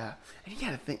 Yeah. Yeah, and you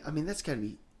gotta think. I mean, that's gotta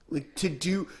be like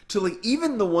to like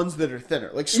even the ones that are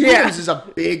thinner. Like Sweetums is a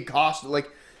big cost.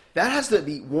 Like that has to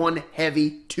be one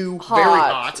heavy, two very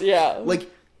hot. Yeah.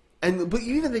 Like, but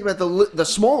you even think about the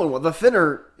smaller one, the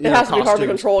thinner. It has to be hard to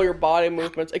control your body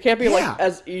movements. It can't be like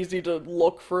as easy to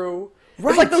look through.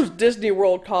 Right. It's like those Disney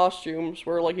World costumes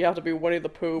where like you have to be Winnie the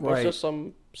Pooh, but it's just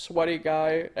some sweaty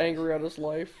guy angry at his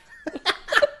life.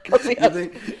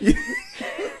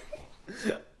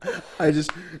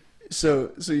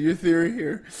 So your theory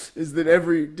here is that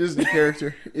every Disney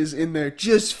character is in there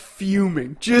just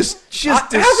fuming, just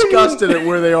disgusted at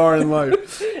where they are in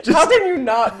life. How can you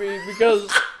not be? Because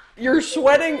you're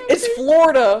sweating. It's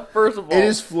Florida, first of all. It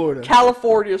is Florida.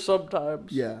 California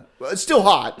sometimes. Yeah. Well, it's still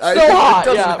hot. Still hot,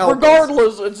 yeah.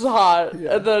 Regardless, us. it's hot.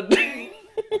 Yeah. And then,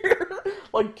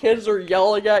 like, kids are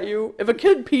yelling at you. If a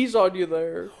kid pees on you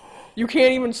there, you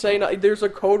can't even say, there's a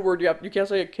code word you can't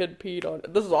say a kid peed on.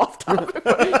 This is off topic.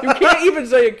 But you can't even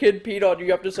say a kid peed on you.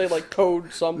 You have to say, like,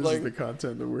 code something. This is the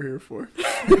content that we're here for.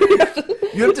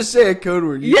 You have to say a code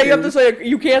word. You have to say,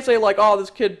 you can't say, like, oh,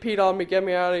 this kid peed on me, get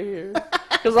me out of here.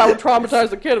 Because I would traumatize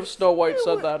the kid if Snow White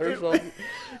said that or something.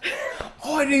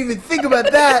 Oh, I didn't even think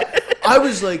about that. I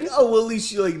was like, oh, well, at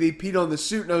least they peed on the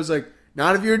suit. And I was like,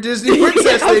 not if you're a Disney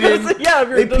princess, they didn't. Yeah,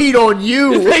 they peed on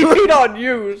you. They peed on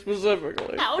you,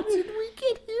 specifically. How did we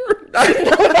get here?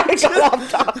 I got off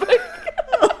topic.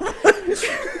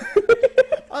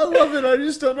 I love it. I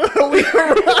just don't know how we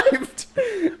arrived.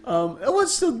 It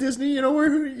was still Disney.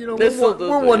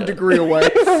 We're one degree away.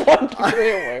 One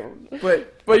degree away.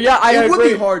 But yeah, I agree. It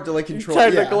would be hard to control.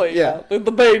 Technically, yeah.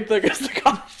 The main thing is the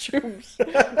costumes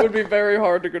would be very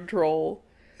hard to control,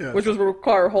 which would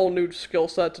require a whole new skill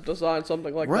set to design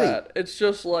something like that. It's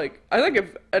just like, I think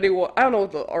if anyone, I don't know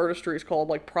what the artistry is called,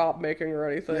 like prop making or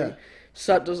anything,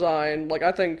 set design. Like,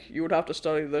 I think you would have to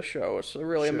study this show. It's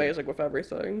really amazing with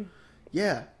everything.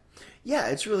 Yeah. Yeah,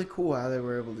 it's really cool how they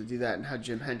were able to do that, and how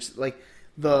Jim Henson,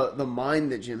 the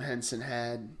mind that Jim Henson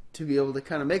had to be able to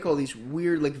kind of make all these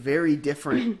weird, very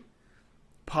different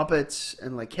puppets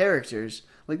and characters.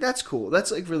 That's cool.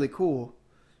 That's really cool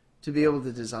to be able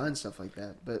to design stuff like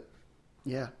that. But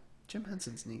yeah, Jim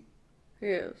Henson's neat. He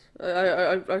is.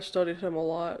 I studied him a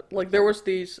lot. There was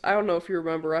these, I don't know if you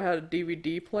remember, I had a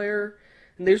DVD player.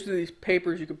 And there's these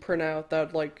papers you could print out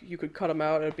that, like, you could cut them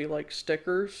out and it'd be, like,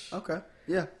 stickers. Okay.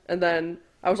 Yeah. And then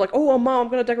I was like, oh, well, Mom,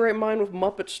 I'm going to decorate mine with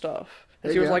Muppet stuff.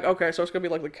 And she was like, okay, so it's going to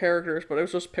be like the characters, but it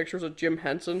was just pictures of Jim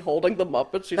Henson holding the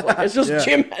Muppets. She's like, it's just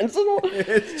Jim Henson?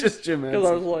 It's just Jim Henson.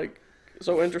 Because I was like,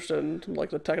 so interested in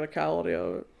like the technicality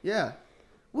of it. Yeah.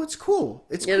 Well, it's cool.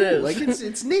 It's cool. Like,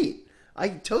 it's neat. I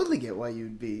totally get why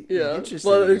you'd be interested.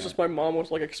 But it's just my mom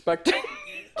was like expecting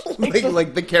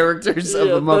like the characters of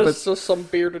the Muppets. It's just some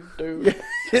bearded dude. Yeah.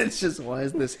 It's just, why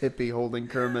is this hippie holding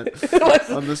Kermit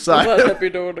on the side? I'm not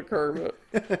hippie doing the Kermit.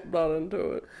 Not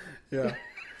into it. Yeah.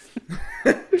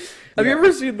 Have you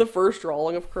ever seen the first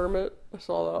drawing of Kermit? I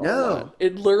saw that. No.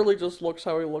 It literally just looks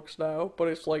how he looks now, but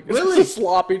it's like Really? It's a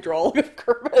sloppy drawing of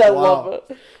Kermit. I love it.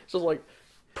 It's just like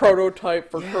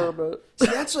prototype for Kermit. See,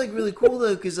 that's like really cool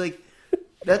though, because like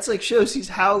that's like shows he's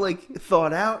how like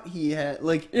thought out he had,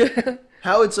 like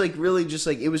how it's like really just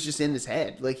like it was just in his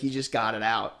head, like he just got it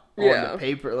out on the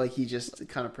paper, like he just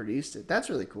kind of produced it. That's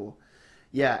really cool.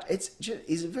 Yeah,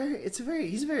 he's a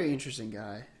very interesting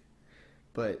guy.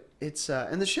 But it's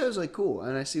and the show's like cool,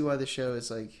 and I see why the show is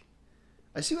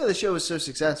so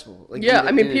successful. Like,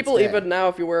 I mean, people even now,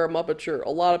 if you wear a Muppet shirt, a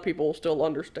lot of people still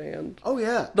understand. Oh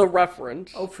yeah, the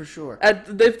reference. Oh, for sure.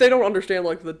 And if they don't understand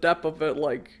like the depth of it,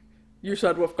 like you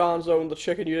said with Gonzo and the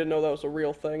chicken, you didn't know that was a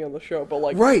real thing in the show, but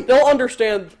like they'll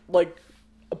understand like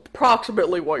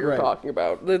approximately what you're talking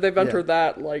about. They've entered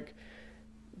that like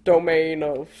domain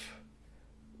of.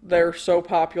 They're so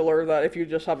popular that if you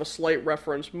just have a slight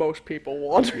reference, most people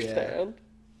will understand.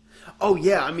 Yeah. Oh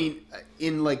yeah, I mean,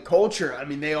 in like culture, I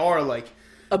mean they are like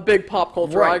a big pop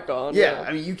culture icon. Yeah,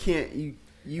 I mean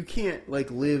you can't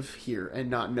like live here and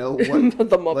not know what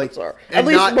the Muppets are. At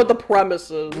least what the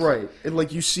premise is. Right, and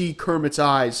like you see Kermit's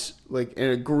eyes like in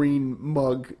a green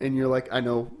mug, and you're like, I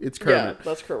know it's Kermit. Yeah,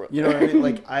 that's Kermit. You know what I mean?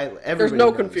 Like there's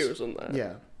no confusion that.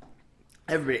 Yeah.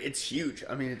 Everybody, it's huge.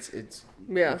 I mean, it's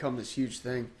become this huge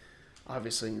thing.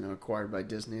 Obviously, acquired by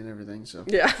Disney and everything. So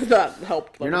that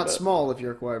helped. You're not small if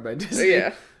you're acquired by Disney.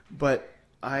 Yeah, but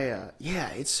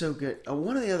it's so good.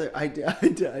 One of the other, I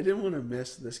didn't want to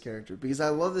miss this character because I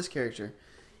love this character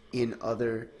in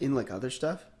other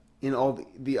stuff, in all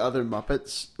the other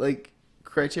Muppets like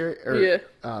criteria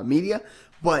or media,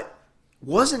 but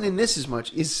wasn't in this as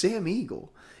much. Is Sam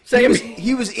Eagle.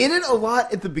 He was in it a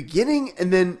lot at the beginning,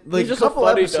 and then like a couple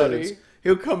episodes,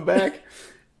 he'll come back.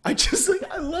 I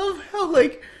love how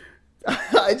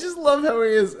I just love how he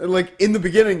is. And like in the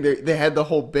beginning, they had the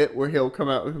whole bit where he'll come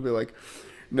out and he'll be like,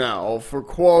 "Now for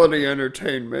quality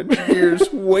entertainment,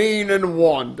 here's Wayne and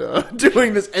Wanda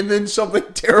doing this," and then something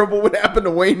terrible would happen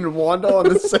to Wayne and Wanda on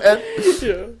the set.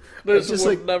 Yeah, they just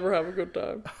would never have a good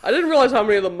time. I didn't realize how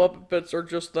many of the Muppets are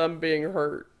just them being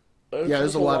hurt.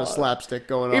 There's a lot of slapstick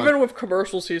going on. Even with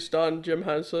commercials he's done, Jim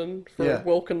Henson, for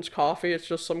Wilkins Coffee, it's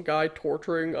just some guy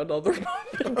torturing another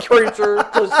creature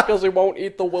just because he won't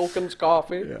eat the Wilkins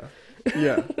coffee.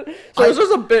 Yeah. So there's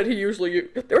just a bit he usually...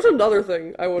 There's another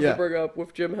thing I want to bring up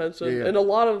with Jim Henson. In a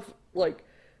lot of, like,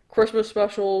 Christmas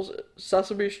specials,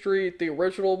 Sesame Street, the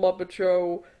original Muppet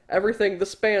Show, everything,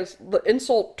 the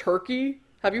insult turkey...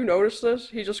 Have you noticed this?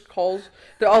 He just calls...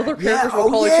 The other characters will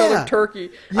call each other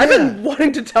turkey. Yeah. I've been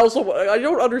wanting to tell someone... I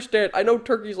don't understand. I know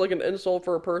turkey's like an insult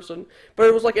for a person, but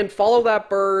it was like in Follow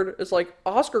That Bird, it's like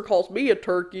Oscar calls me a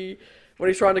turkey when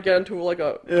he's trying to get into like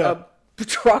a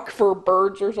truck for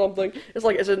birds or something. It's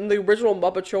like, it's in the original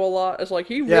Muppet Show a lot. It's like,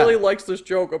 he really likes this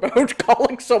joke about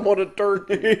calling someone a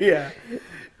turkey. Yeah.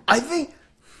 I think...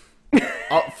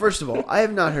 first of all, I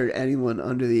have not heard anyone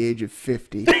under the age of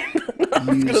 50 I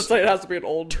was gonna say it has to be an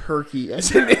old turkey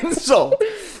as an insult.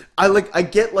 I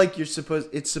get like it's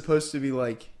supposed to be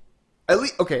like, at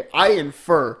least, okay, I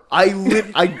infer. I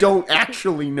don't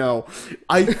actually know.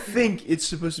 I think it's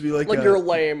supposed to be like you're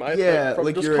lame. I think, from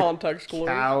like just you're context clues.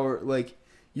 Cow, like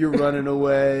you're running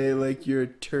away, like you're a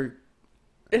turkey.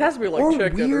 It has to be like or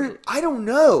chicken. Weird. I don't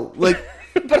know. Like.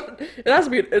 But it has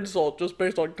to be an insult just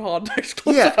based on context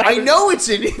clues. Yeah, I know it's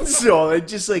an insult. I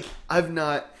just like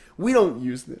we don't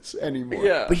use this anymore.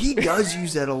 Yeah. But he does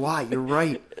use that a lot. You're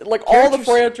right. Like all the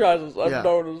franchises I've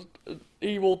noticed,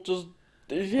 he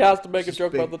has to make a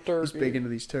joke about the turkey. He's big into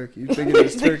these turkeys. He's big into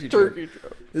these turkey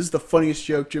jokes. This is the funniest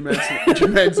joke Jim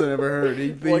Henson ever heard.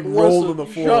 He rolled on the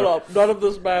floor. Shut up. None of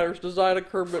this matters. Design a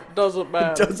Kermit doesn't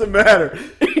matter. It doesn't matter.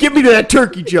 Get me to that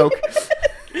turkey joke.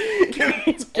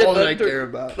 That's all I care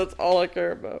about. That's all I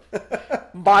care about.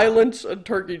 Violence and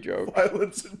turkey jokes.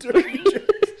 Violence and turkey jokes.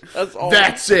 That's all.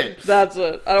 That's it. That's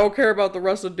it. I don't care about the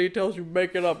rest of the details. You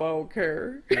make it up. I don't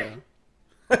care.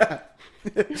 Yeah.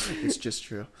 It's just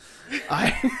true.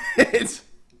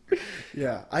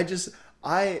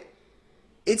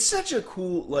 it's such a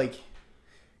cool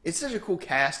it's such a cool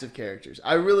cast of characters.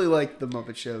 I really like the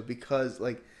Muppet Show because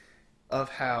of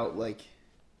how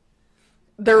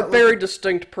they're very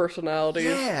distinct personalities.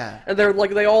 Yeah. And they're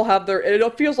they all have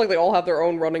it feels like they all have their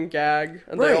own running gag,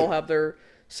 and they all have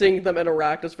seeing them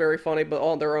interact is very funny, but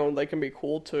on their own they can be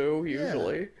cool too,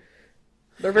 usually. Yeah.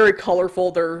 They're very colorful,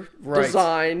 their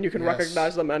design, you can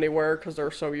recognize them anywhere because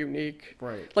they're so unique.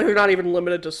 Right. They're not even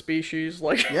limited to species,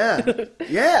 Yeah.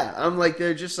 Yeah. I'm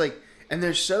they're just and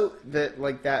they're so,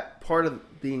 that part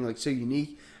of being so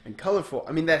unique and colorful,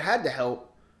 I mean, that had to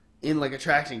help in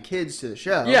attracting kids to the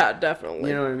show. Yeah, definitely.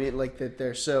 You know what I mean? That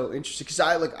they're so interested. Because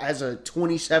I as a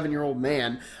 27-year-old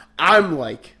man, I'm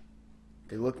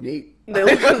they look neat. They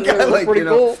look pretty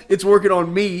cool. It's working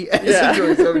on me as a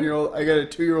 27-year-old. I got a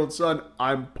 2-year-old son.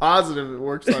 I'm positive it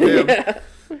works on him. Yeah.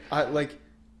 I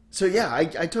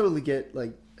totally get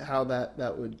how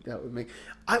that would make.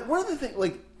 One of the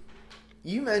things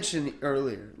you mentioned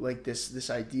earlier, this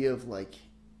idea of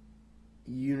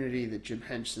unity that Jim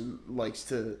Henson likes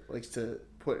to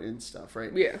put in stuff,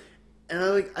 right? Yeah.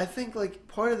 And I think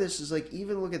part of this is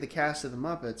even look at the cast of the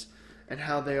Muppets and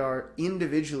how they are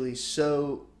individually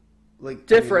so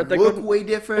different. They look way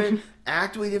different,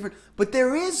 act way different, but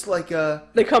there is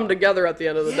they come together at the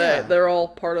end of the day. They're all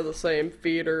part of the same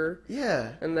theater.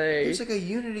 Yeah. And there's a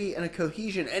unity and a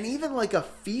cohesion and even a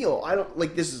feel. I don't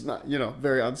this is not,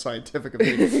 very unscientific of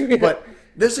me, but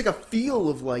there's a feel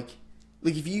of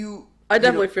if you I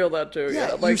definitely feel that too.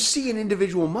 Yeah, you see an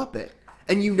individual Muppet,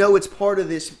 and it's part of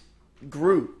this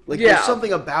group. There's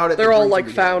something about it. They're all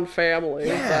found family,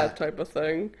 that type of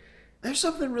thing. There's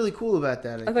something really cool about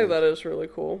that. I think that is really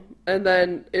cool. And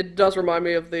then it does remind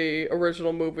me of the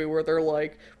original movie where they're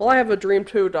well, I have a dream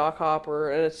too, Doc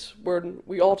Hopper, and it's where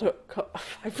we all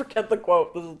I forget the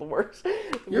quote. This is the worst.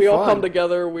 We all come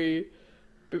together. We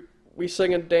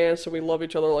sing and dance and we love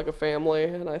each other like a family,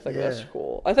 and I think that's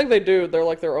cool. I think they do.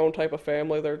 They're their own type of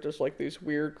family. They're just these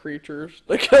weird creatures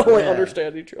that can only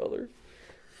understand each other.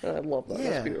 And I love that.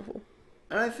 That's beautiful.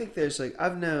 And I think there's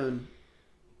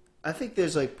I think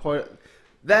there's part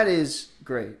that is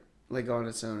great, on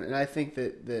its own. And I think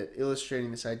that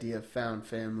illustrating this idea of found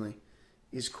family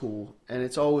is cool, and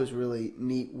it's always really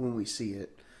neat when we see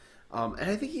it. And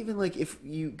I think even if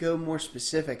you go more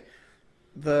specific,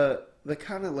 the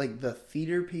kind of the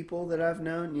theater people that I've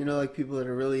known, people that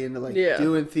are really into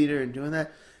doing theater and doing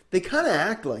that, they kind of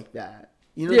act like that.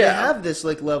 They have this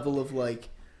level of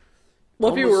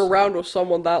well, if you were around with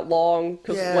someone that long,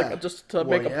 because just to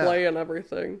make a play and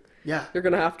everything, you're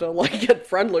gonna have to get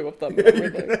friendly with them. You're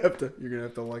gonna have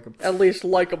to like them. At least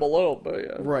like them a little bit.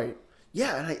 Yeah. Right.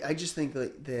 Yeah, and I just think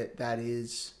that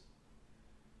is.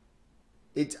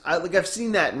 I've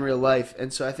seen that in real life,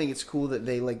 and so I think it's cool that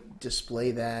they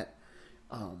display that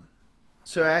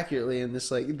so accurately in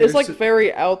this it's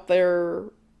very out there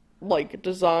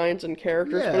designs and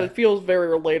characters, but it feels very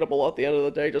relatable at the end of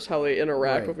the day, just how they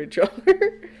interact with each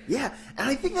other. Yeah, and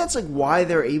I think that's why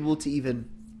they're able to even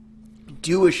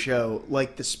do a show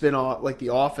the spin-off, the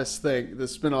Office thing, the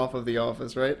spin-off of The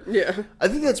Office, right? Yeah. I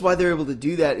think that's why they're able to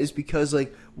do that, is because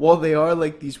while they are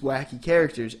these wacky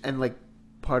characters, and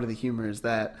part of the humor is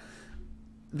that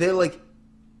they're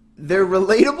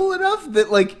relatable enough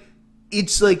that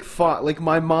it's fun.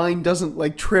 My mind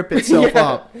doesn't trip itself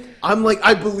up. I'm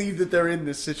I believe that they're in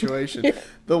this situation. Yeah.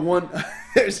 The one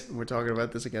we're talking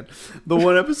about this again. The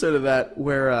one episode of that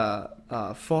where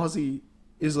Fozzie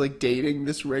is dating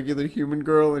this regular human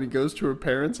girl, and he goes to her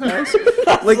parents' house.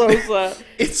 That's so sad.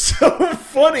 It's so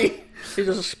funny. He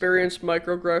just experienced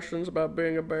microaggressions about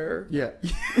being a bear. Yeah.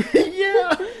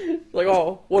 Yeah.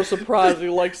 Oh, what a surprise! He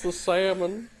likes the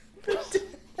salmon.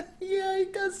 Yeah, he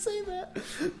does say that.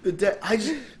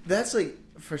 That's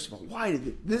first of all, why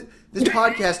did this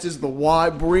podcast is the why?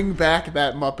 Bring back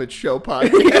that Muppet Show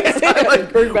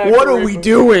podcast. What are we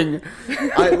doing?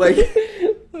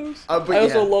 I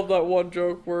also love that one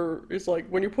joke where it's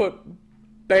when you put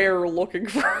bear looking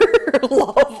for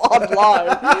love online,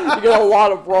 you get a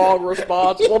lot of wrong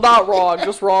response. Well, not wrong,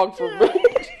 just wrong for me.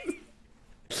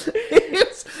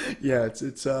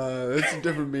 It's a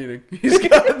different meaning. He's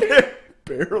got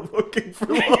bear looking for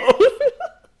love.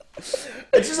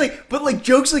 It's just but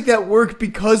jokes like that work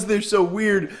because they're so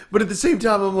weird, but at the same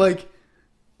time I'm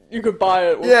you could buy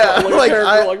it with a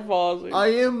character like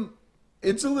Fozzie.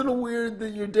 It's a little weird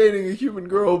that you're dating a human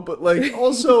girl, but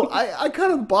also I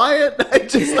kind of buy it. I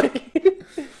just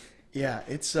yeah,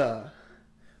 it's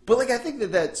but I think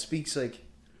that speaks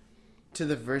to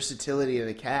the versatility of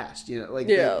the cast,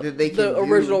 they can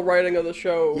original writing of the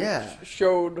show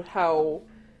showed how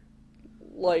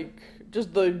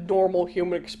just the normal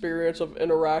human experience of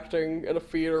interacting in a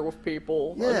theater with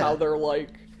people and how they're like,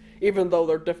 even though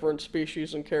they're different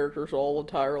species and characters all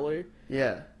entirely.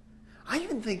 Yeah. I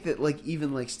even think that, like,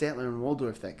 even, like, Statler and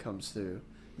Waldorf, that comes through.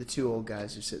 The two old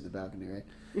guys who sit in the balcony, right?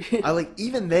 I, like,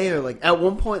 even they are, like, at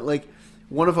one point, like,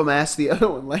 one of them asked the other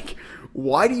one, like,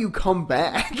 why do you come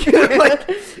back?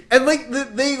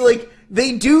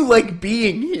 They do like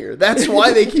being here. That's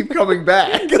why they keep coming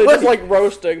back. They just like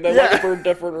roasting. They like it for a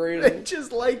different reason. They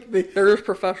just like... They're just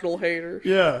professional haters.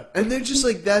 Yeah. And they're just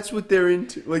like, that's what they're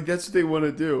into. Like, that's what they want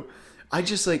to do. I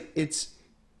just, like, it's...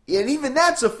 And even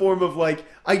that's a form of, like,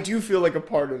 I do feel like a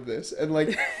part of this. And,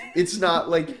 like, it's not,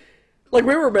 like... Like,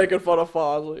 we were making fun of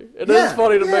Fozzie. It is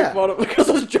funny to make fun of because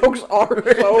his jokes are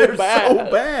so bad.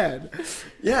 So bad.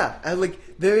 Yeah. And,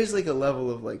 like, there is, like, a level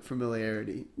of, like,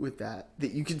 familiarity with that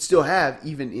you can still have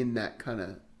even in that kind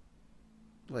of,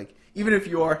 like, even if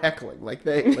you are heckling. Like,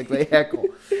 they heckle.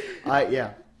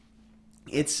 They're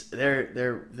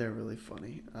really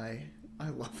funny. I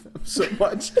love them so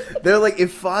much. They're like,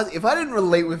 if I didn't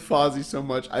relate with Fozzie so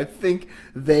much, I think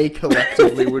they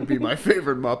collectively would be my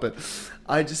favorite Muppet.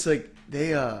 I just, like,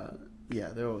 they're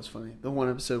always funny. The one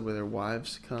episode where their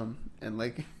wives come and,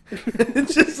 like,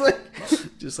 just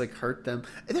like hurt them.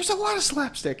 And there's a lot of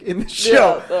slapstick in the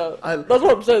show. Yeah, that's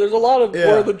what I'm saying. There's a lot of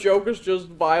where the joke is just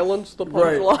violence, the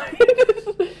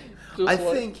punchline.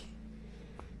 Right.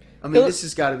 I mean, this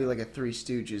has got to be like a Three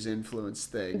Stooges influence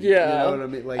thing. Yeah. You know what I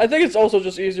mean? Like, I think it's also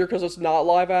just easier because it's not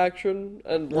live action.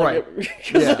 And like,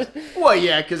 Well,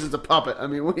 yeah, because it's a puppet. I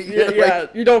mean,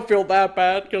 you don't feel that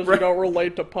bad because you don't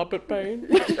relate to puppet pain.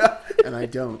 And I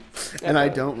don't. And I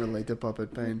don't relate to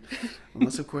puppet pain.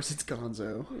 Unless, of course, it's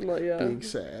Gonzo being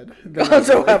sad.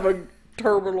 Gonzo having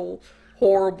terminal,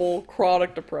 horrible,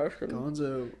 chronic depression.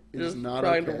 Gonzo is just not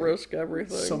trying to risk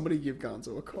everything. Somebody give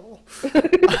Gonzo a call.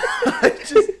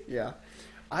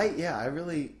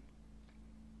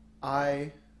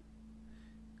 I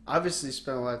obviously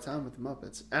spent a lot of time with the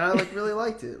Muppets, and I like really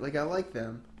liked it. Like, I liked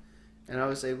them, and I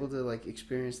was able to like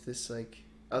experience this like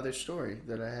other story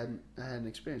that I hadn't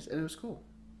experienced, and it was cool.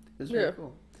 It was very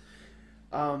cool.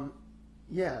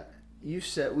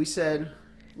 We said,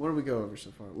 what did we go over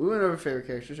so far? We went over favorite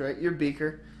characters, right? You're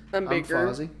Beaker. I'm Beaker.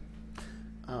 Fozzie.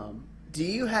 Do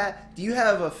you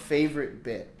have a favorite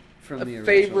bit from the original?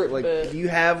 Favorite like, bit. Do you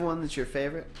have one that's your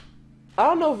favorite? I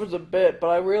don't know if it's a bit, but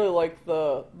I really like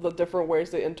the different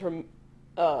ways they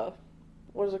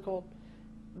what is it called?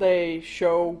 They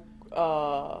show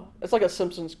it's like a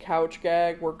Simpsons couch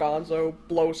gag where Gonzo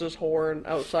blows his horn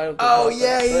outside of the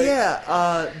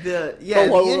the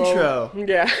intro.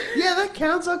 Yeah. Yeah, that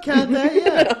counts. I'll count that.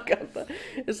 Yeah. I'll count that.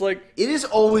 It's like it is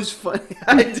always funny.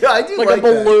 I do like a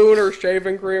balloon or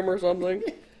shaving cream or something.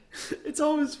 It's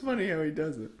always funny how he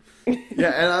does it. Yeah,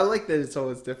 and I like that it's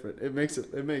always different. It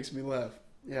makes me laugh.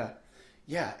 Yeah.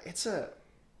 Yeah, it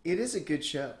is a good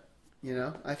show, you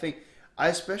know? I think I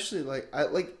especially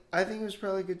I think it was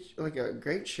probably a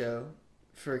great show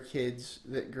for kids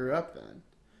that grew up then.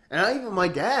 And my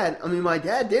dad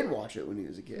did watch it when he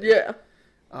was a kid. Yeah.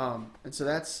 And so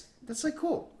that's like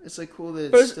cool. It's like cool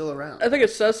that it's still around. I think it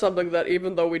says something that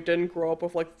even though we didn't grow up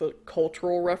with like the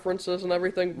cultural references and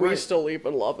everything, we still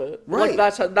even love it. Right.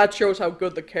 Like that shows how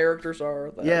good the characters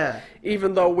are.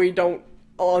 Even though we don't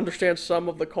understand some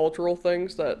of the cultural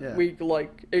things that we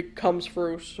like, it comes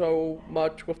through so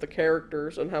much with the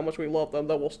characters and how much we love them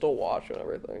that we'll still watch and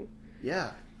everything.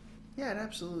 Yeah. Yeah, it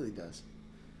absolutely does.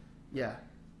 Yeah.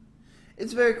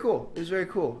 It's very cool. It was very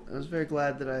cool. I was very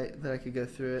glad that I could go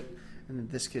through it, and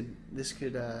this could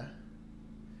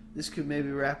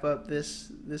maybe wrap up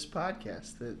this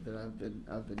podcast that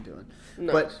I've been doing.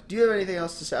 Nice. But do you have anything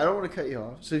else to say? I don't want to cut you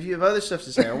off. So if you have other stuff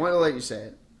to say, I want to let you say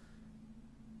it.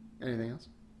 Anything else?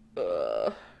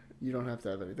 You don't have to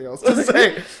have anything else to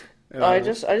say. I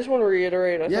just want to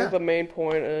reiterate. I think the main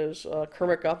point is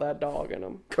Kermit got that dog in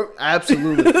him.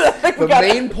 Absolutely, the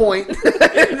main point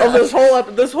of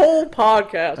this whole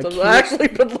podcast has actually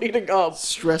been leading up.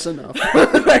 Stress enough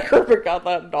that Kermit got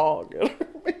that dog in him.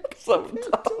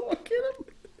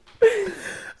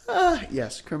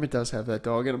 Yes, Kermit does have that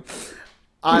dog in him.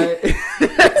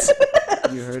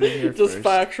 You heard it here just first.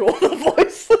 Factual. The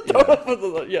voice.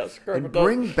 Yes, Kermit and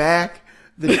bring back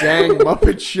the dang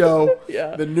Muppet Show.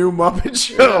 Yeah. The new Muppet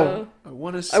Show. Yeah. I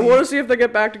want to see if they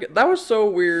get back together. That was so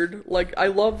weird. Like, I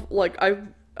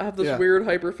have this weird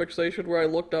hyperfixation where I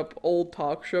looked up old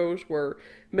talk shows where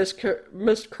Miss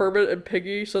Kermit and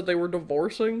Piggy said they were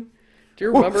divorcing. Do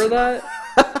you remember that?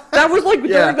 That was like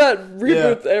during that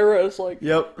reboot era. It's like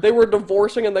they were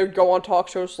divorcing and they'd go on talk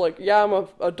shows like, yeah, I'm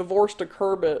a divorce to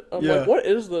Kermit. I'm like, what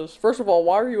is this? First of all,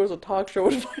 why are you as a talk show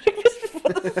inviting this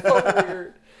So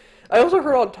weird. I also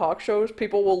heard on talk shows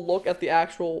people will look at the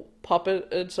actual puppet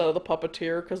instead of the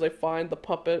puppeteer because they find the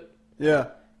puppet. Yeah.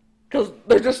 Because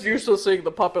they're just used to seeing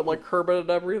the puppet like Kermit and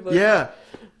everything. Yeah.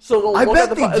 So they'll I look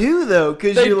bet at the they do though,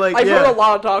 because you're like. I've heard a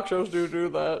lot of talk shows do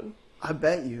that. I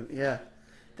bet you. Yeah.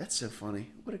 That's so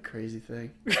funny. What a crazy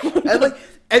thing.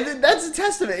 and then that's a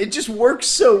testament. It just works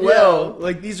so well. Yeah.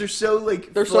 Like they're so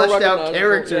they're fleshed so out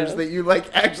characters yeah. that you like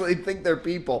actually think they're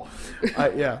people.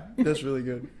 Yeah, that's really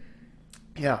good.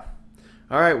 Yeah.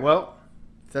 All right. Well,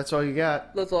 that's all you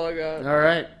got. That's all I got. All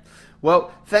right.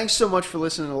 Well, thanks so much for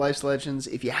listening to Life's Legends.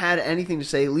 If you had anything to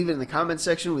say, leave it in the comments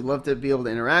section. We'd love to be able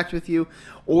to interact with you.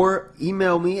 Or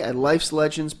email me at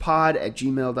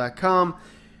lifeslegendspod@gmail.com.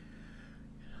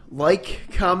 Like,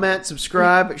 comment,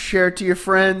 subscribe, share it to your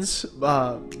friends,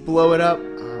 blow it up.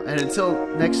 And until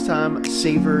next time,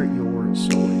 savor your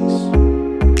stories.